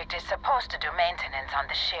district is supposed to do maintenance on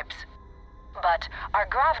the ships. But our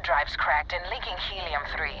grav drive's cracked and leaking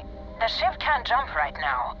helium-3. The ship can't jump right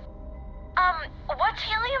now. What's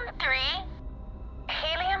helium-3?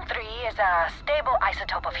 Helium-3 is a stable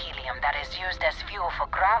isotope of helium that is used as fuel for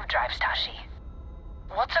grav drives, Tashi.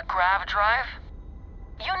 What's a grav drive?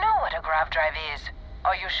 You know what a grav drive is,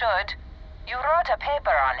 or you should. You wrote a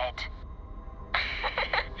paper on it.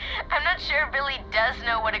 I'm not sure Billy does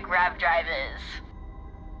know what a grav drive is.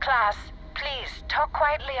 Class, please, talk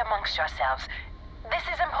quietly amongst yourselves. This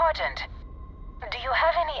is important. Do you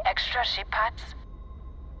have any extra ship parts?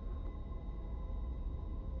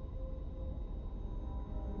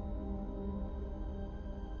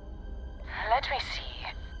 Let me see.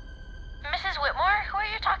 Mrs. Whitmore, who are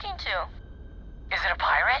you talking to? Is it a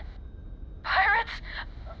pirate? Pirates?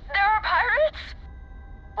 There are pirates?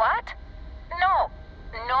 What? No.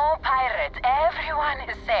 No pirates. Everyone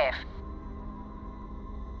is safe.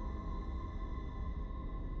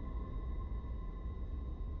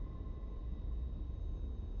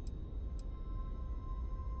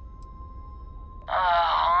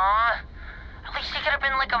 At least he could have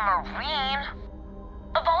been like a Marine.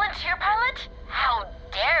 A volunteer pilot? How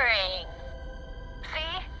daring!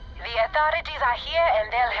 See? The authorities are here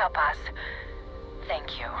and they'll help us.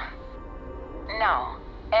 Thank you. Now,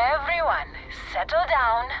 everyone, settle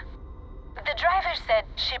down. The driver said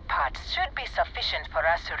ship parts should be sufficient for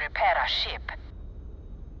us to repair our ship.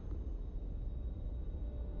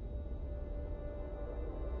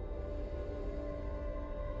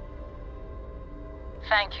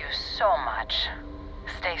 Thank you so much.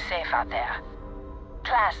 Stay safe out there.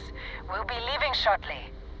 Class, we'll be leaving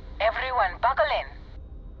shortly. Everyone, buckle in.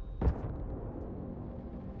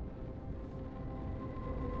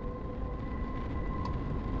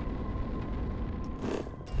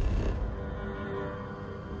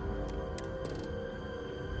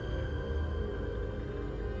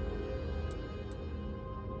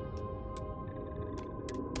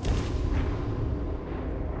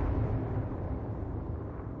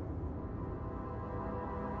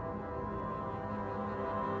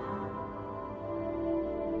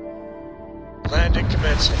 Landing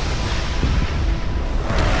commencing.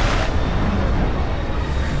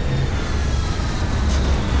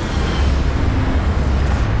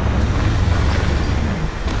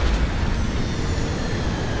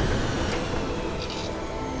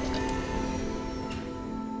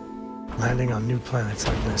 Landing on new planets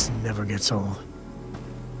like this never gets old.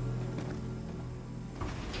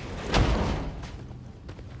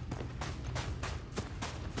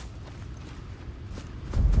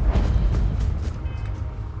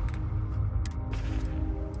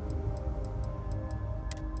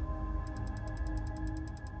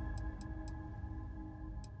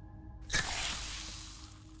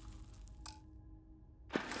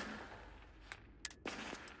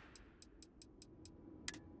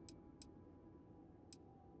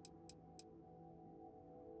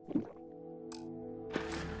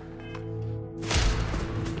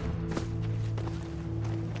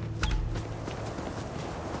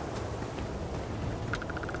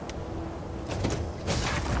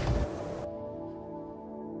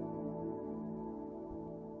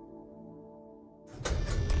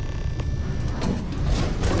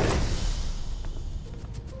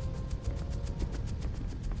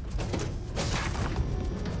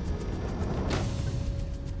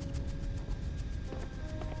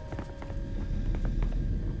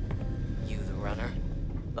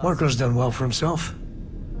 Marco's done well for himself.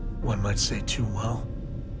 One might say too well.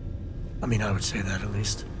 I mean, I would say that at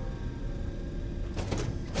least.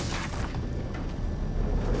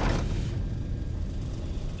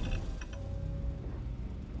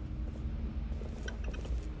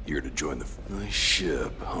 Here to join the nice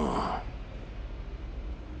ship, huh?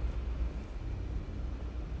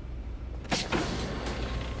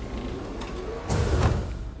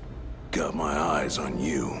 Got my eyes on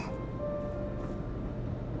you.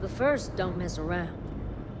 The first don't mess around.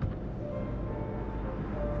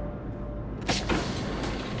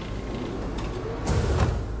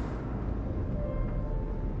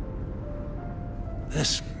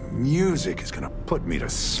 This music is gonna put me to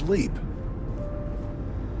sleep.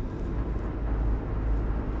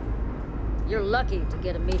 You're lucky to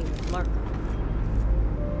get a meeting with Marco.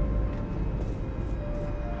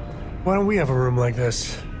 Why don't we have a room like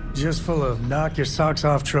this? Just full of knock your socks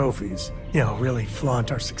off trophies. You know, really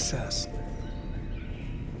flaunt our success.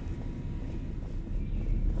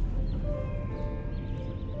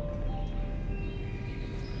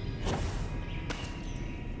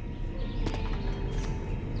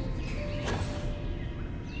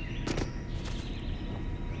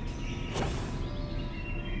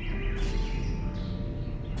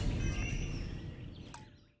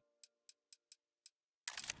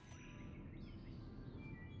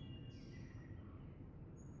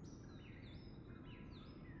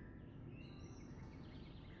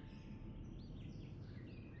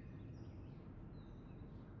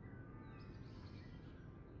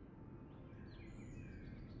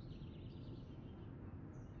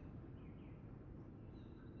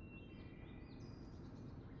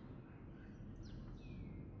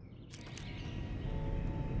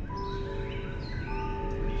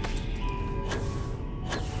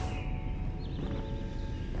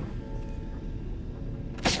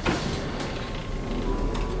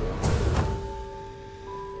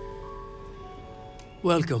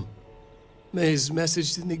 Welcome. May's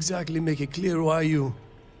message didn't exactly make it clear why you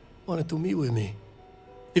wanted to meet with me.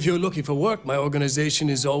 If you're looking for work, my organization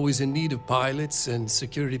is always in need of pilots and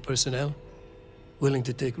security personnel, willing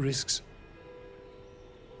to take risks.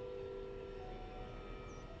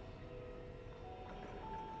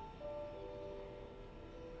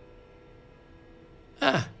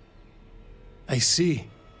 Ah, I see.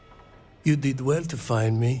 You did well to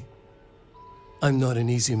find me. I'm not an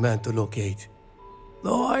easy man to locate.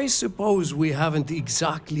 Though I suppose we haven't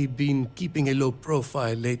exactly been keeping a low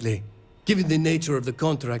profile lately. Given the nature of the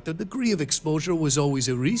contract, a degree of exposure was always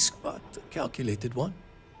a risk, but a calculated one.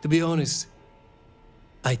 To be honest,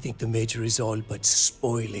 I think the Major is all but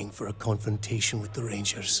spoiling for a confrontation with the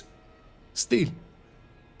Rangers. Still,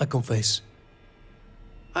 I confess,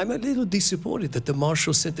 I'm a little disappointed that the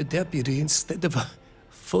Marshal sent a deputy instead of a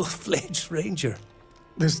full-fledged Ranger.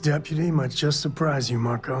 This deputy might just surprise you,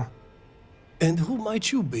 Marco. And who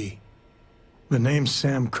might you be? The name's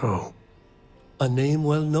Sam Coe. A name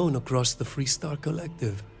well known across the Freestar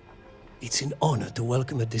Collective. It's an honor to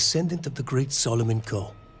welcome a descendant of the great Solomon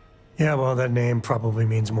Coe. Yeah, well, that name probably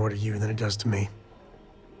means more to you than it does to me.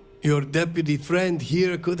 Your deputy friend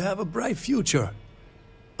here could have a bright future,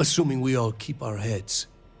 assuming we all keep our heads.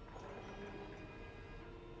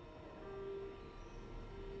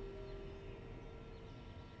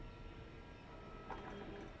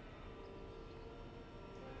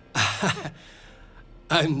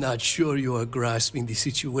 I'm not sure you are grasping the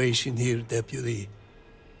situation here, Deputy.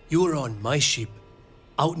 You are on my ship,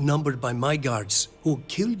 outnumbered by my guards, who will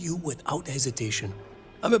kill you without hesitation.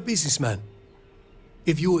 I'm a businessman.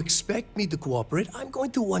 If you expect me to cooperate, I'm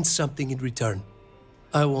going to want something in return.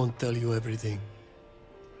 I won't tell you everything.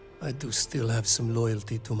 I do still have some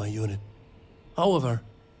loyalty to my unit. However,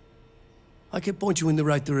 I can point you in the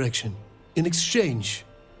right direction. In exchange,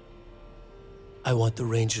 I want the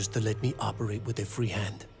Rangers to let me operate with a free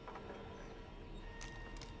hand.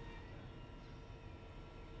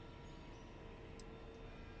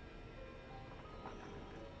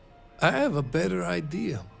 I have a better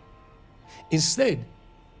idea. Instead,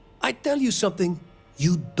 I tell you something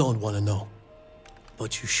you don't want to know.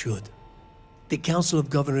 But you should. The Council of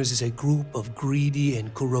Governors is a group of greedy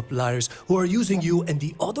and corrupt liars who are using you and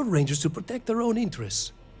the other Rangers to protect their own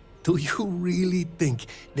interests. Do you really think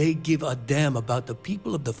they give a damn about the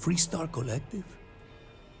people of the Freestar Collective?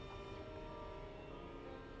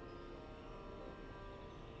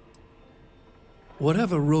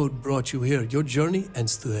 Whatever road brought you here, your journey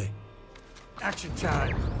ends today. Action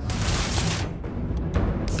time.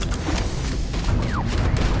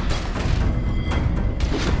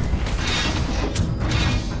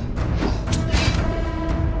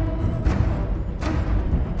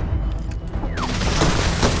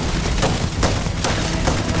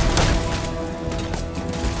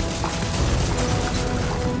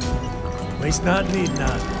 Waste not, need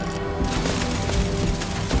not.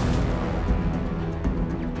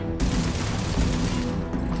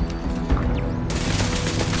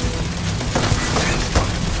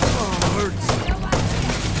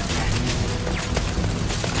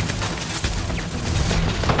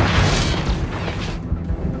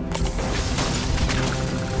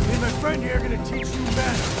 teach you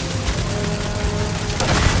better.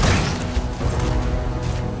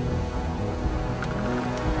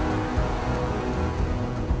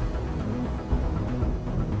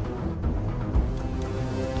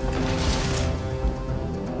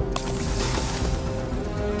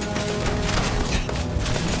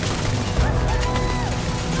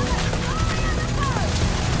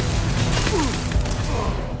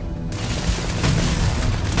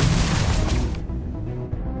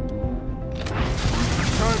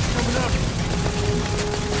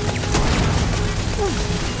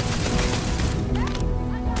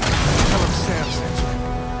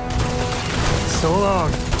 So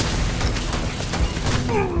long.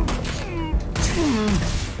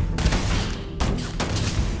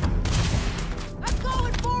 I'm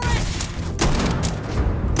going for it!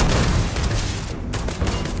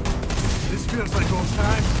 This feels like old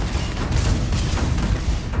times.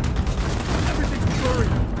 Everything's blurry.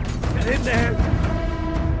 Got hit in the head.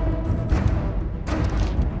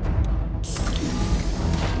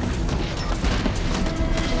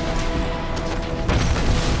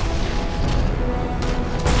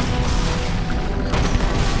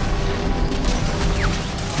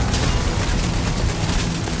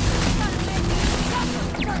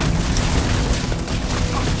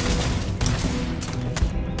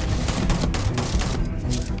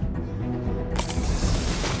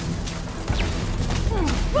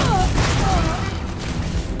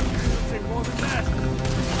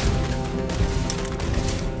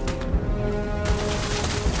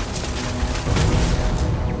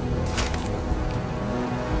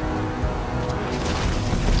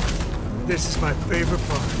 This is my favorite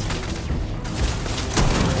part.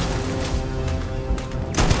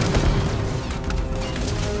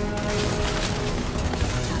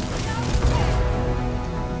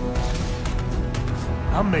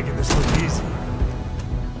 I'm making this look easy.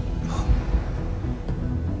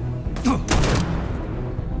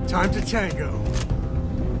 Time to tango.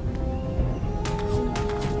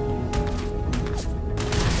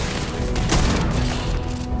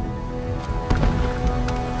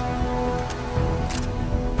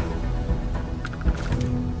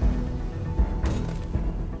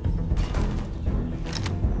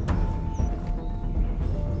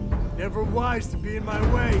 Never wise to be in my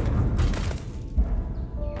way.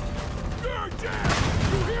 You're dead!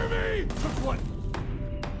 You hear me? Took one.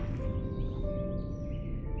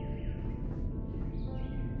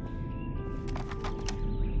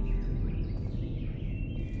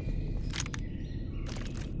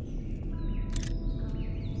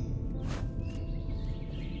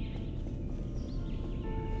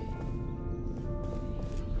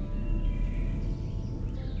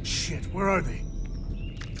 Shit, where are they?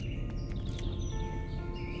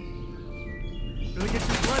 Really get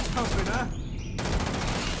your blood pumping, huh?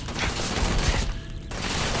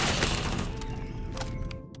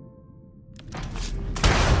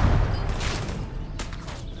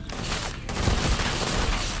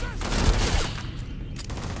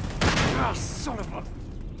 Ah, son of a...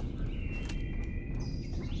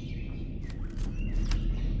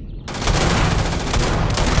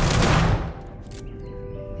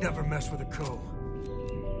 Never mess with a co.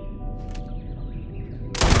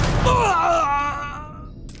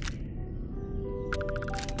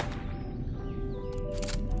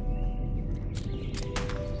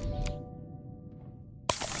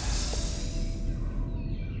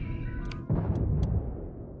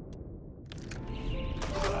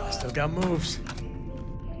 Still got moves.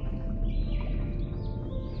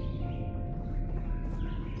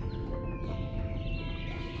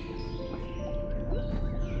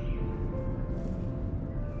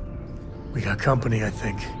 We got company, I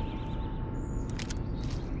think.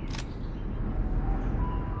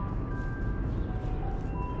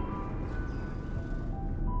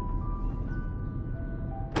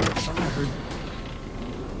 I heard.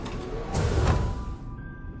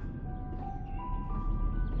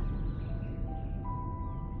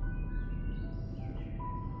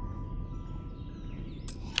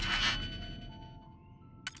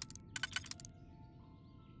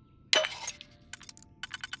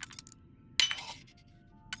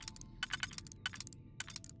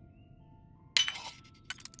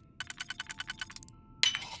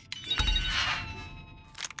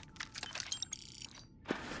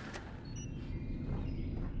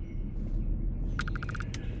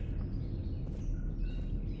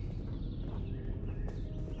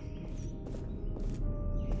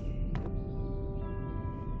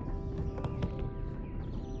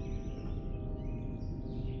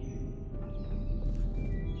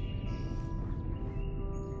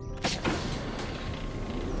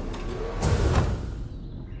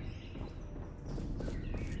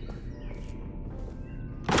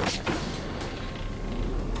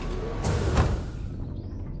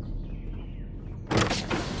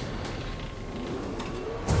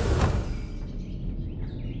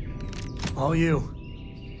 All you.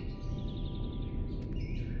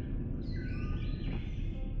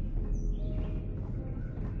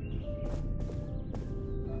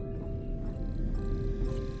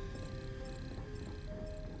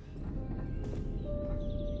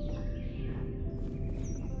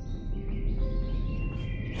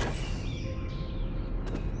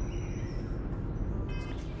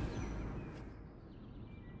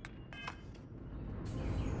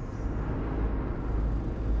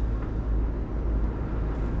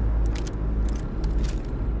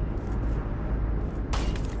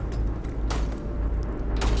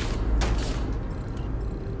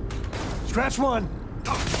 Scratch one.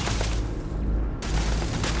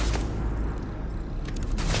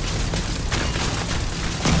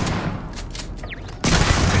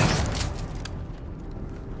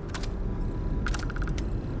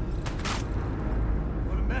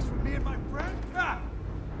 Wanna mess with me and my friend? Ah!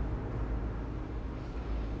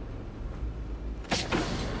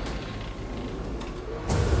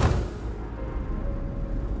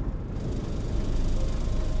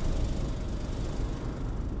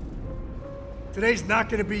 Today's not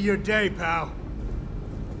gonna be your day, pal.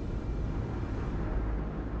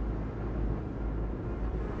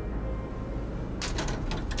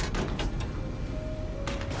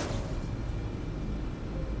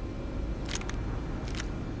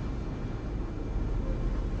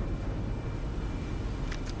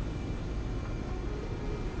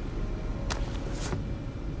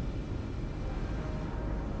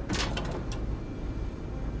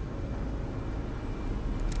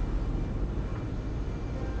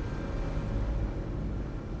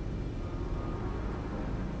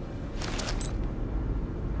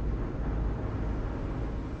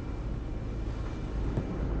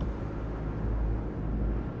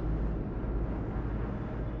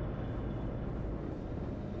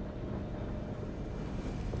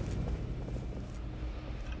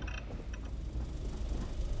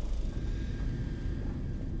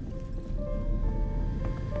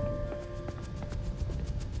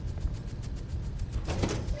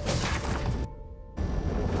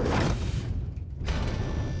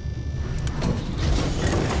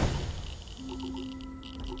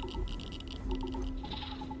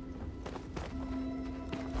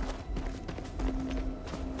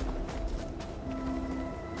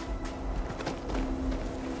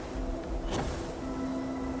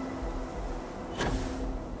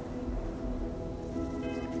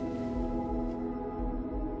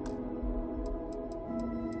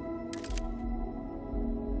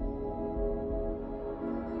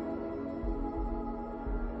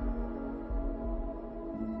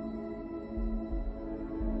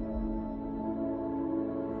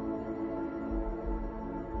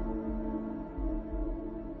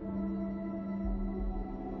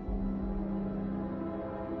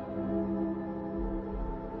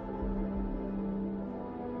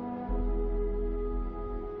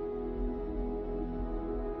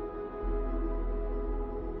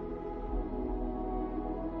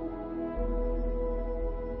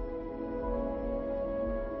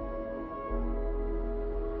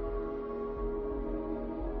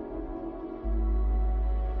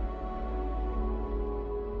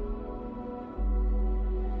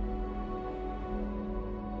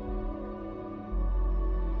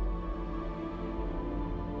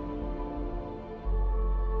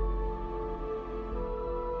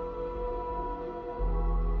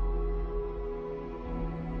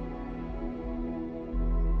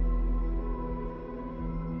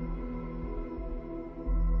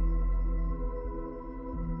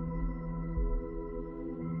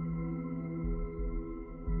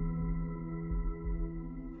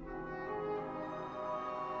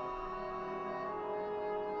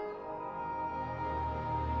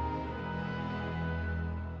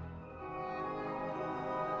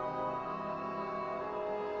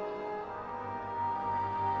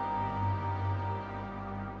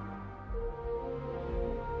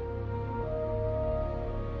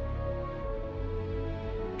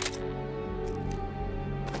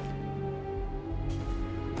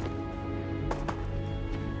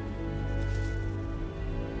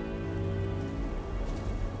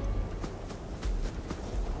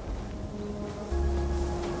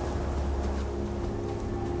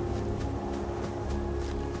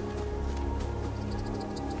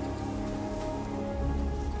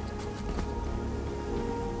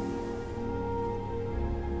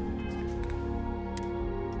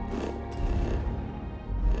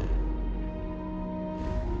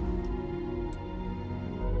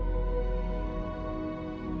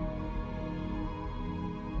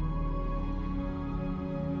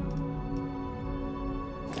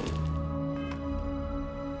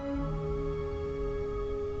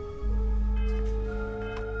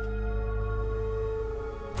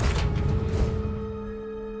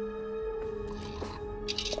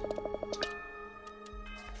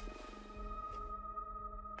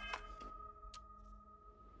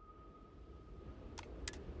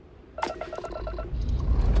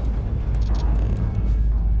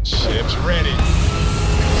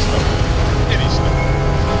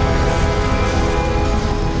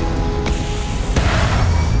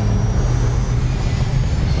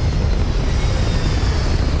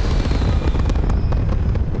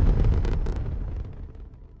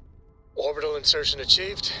 insertion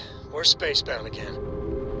achieved. We're spacebound again.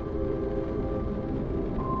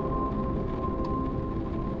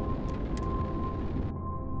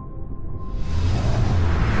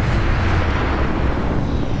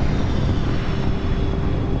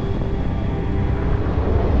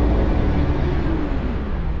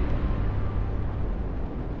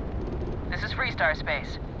 This is Freestar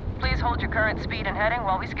Space. Please hold your current speed and heading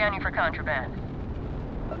while we scan you for contraband.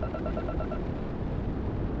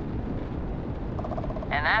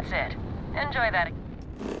 And that's it. Enjoy that.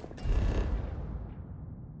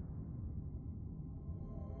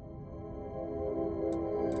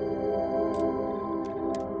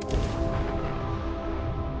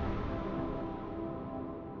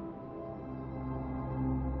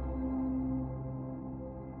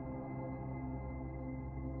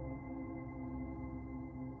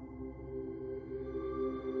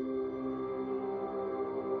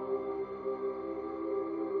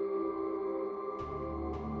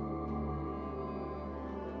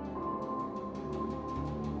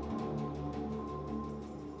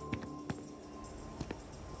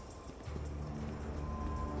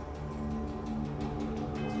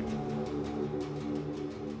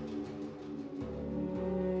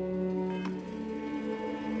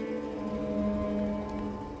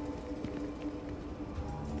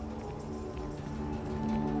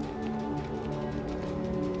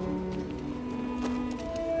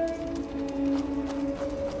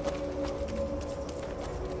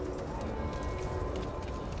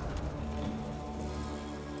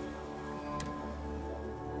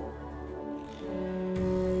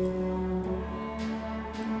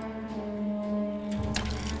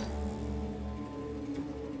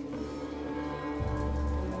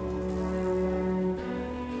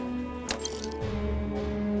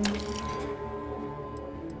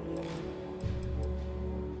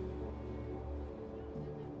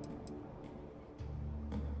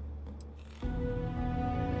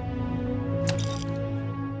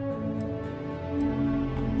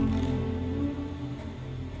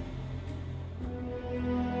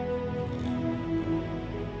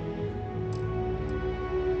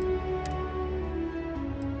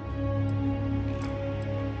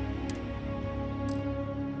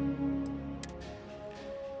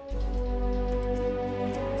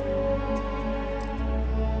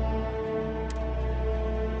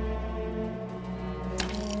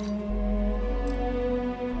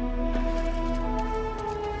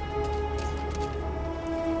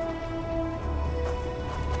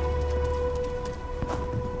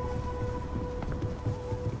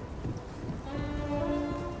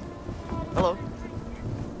 Hello.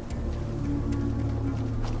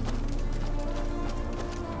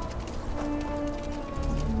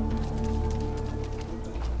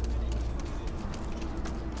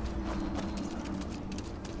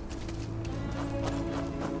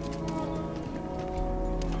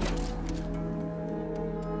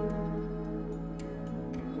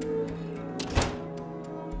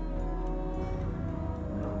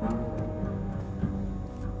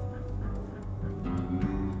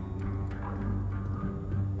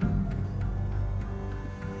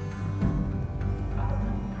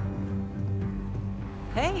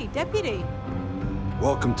 Hey, Deputy.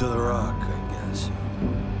 Welcome to the Rock, I guess.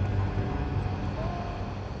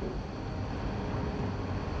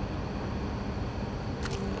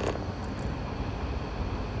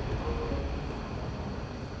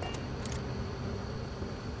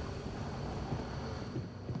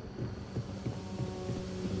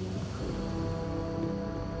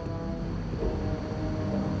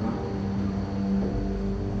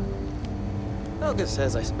 Helga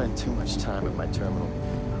says I spend too much time at my terminal.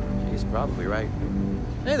 She's probably right.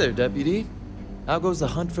 Hey there, Deputy. How goes the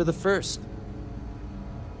hunt for the first?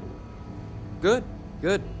 Good,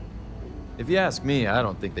 good. If you ask me, I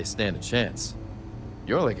don't think they stand a chance.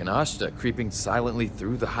 You're like an Ashta creeping silently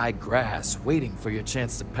through the high grass, waiting for your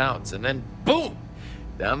chance to pounce, and then boom!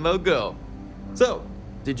 Down they'll go. So,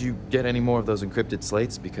 did you get any more of those encrypted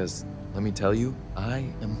slates? Because, let me tell you, I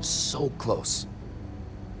am so close.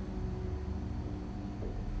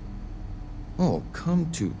 Oh,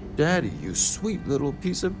 come to Daddy, you sweet little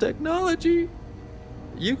piece of technology.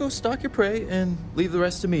 You go stalk your prey and leave the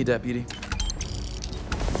rest to me, Deputy.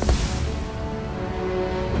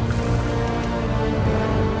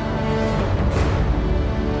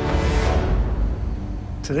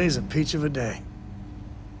 Today's a peach of a day.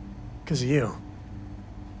 'Cause of you.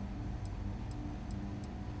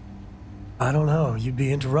 I don't know, you'd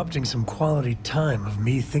be interrupting some quality time of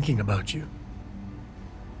me thinking about you.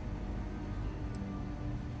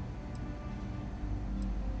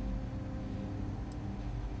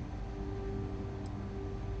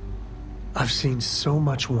 I've seen so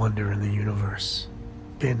much wonder in the universe,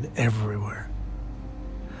 been everywhere.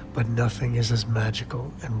 But nothing is as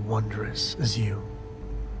magical and wondrous as you.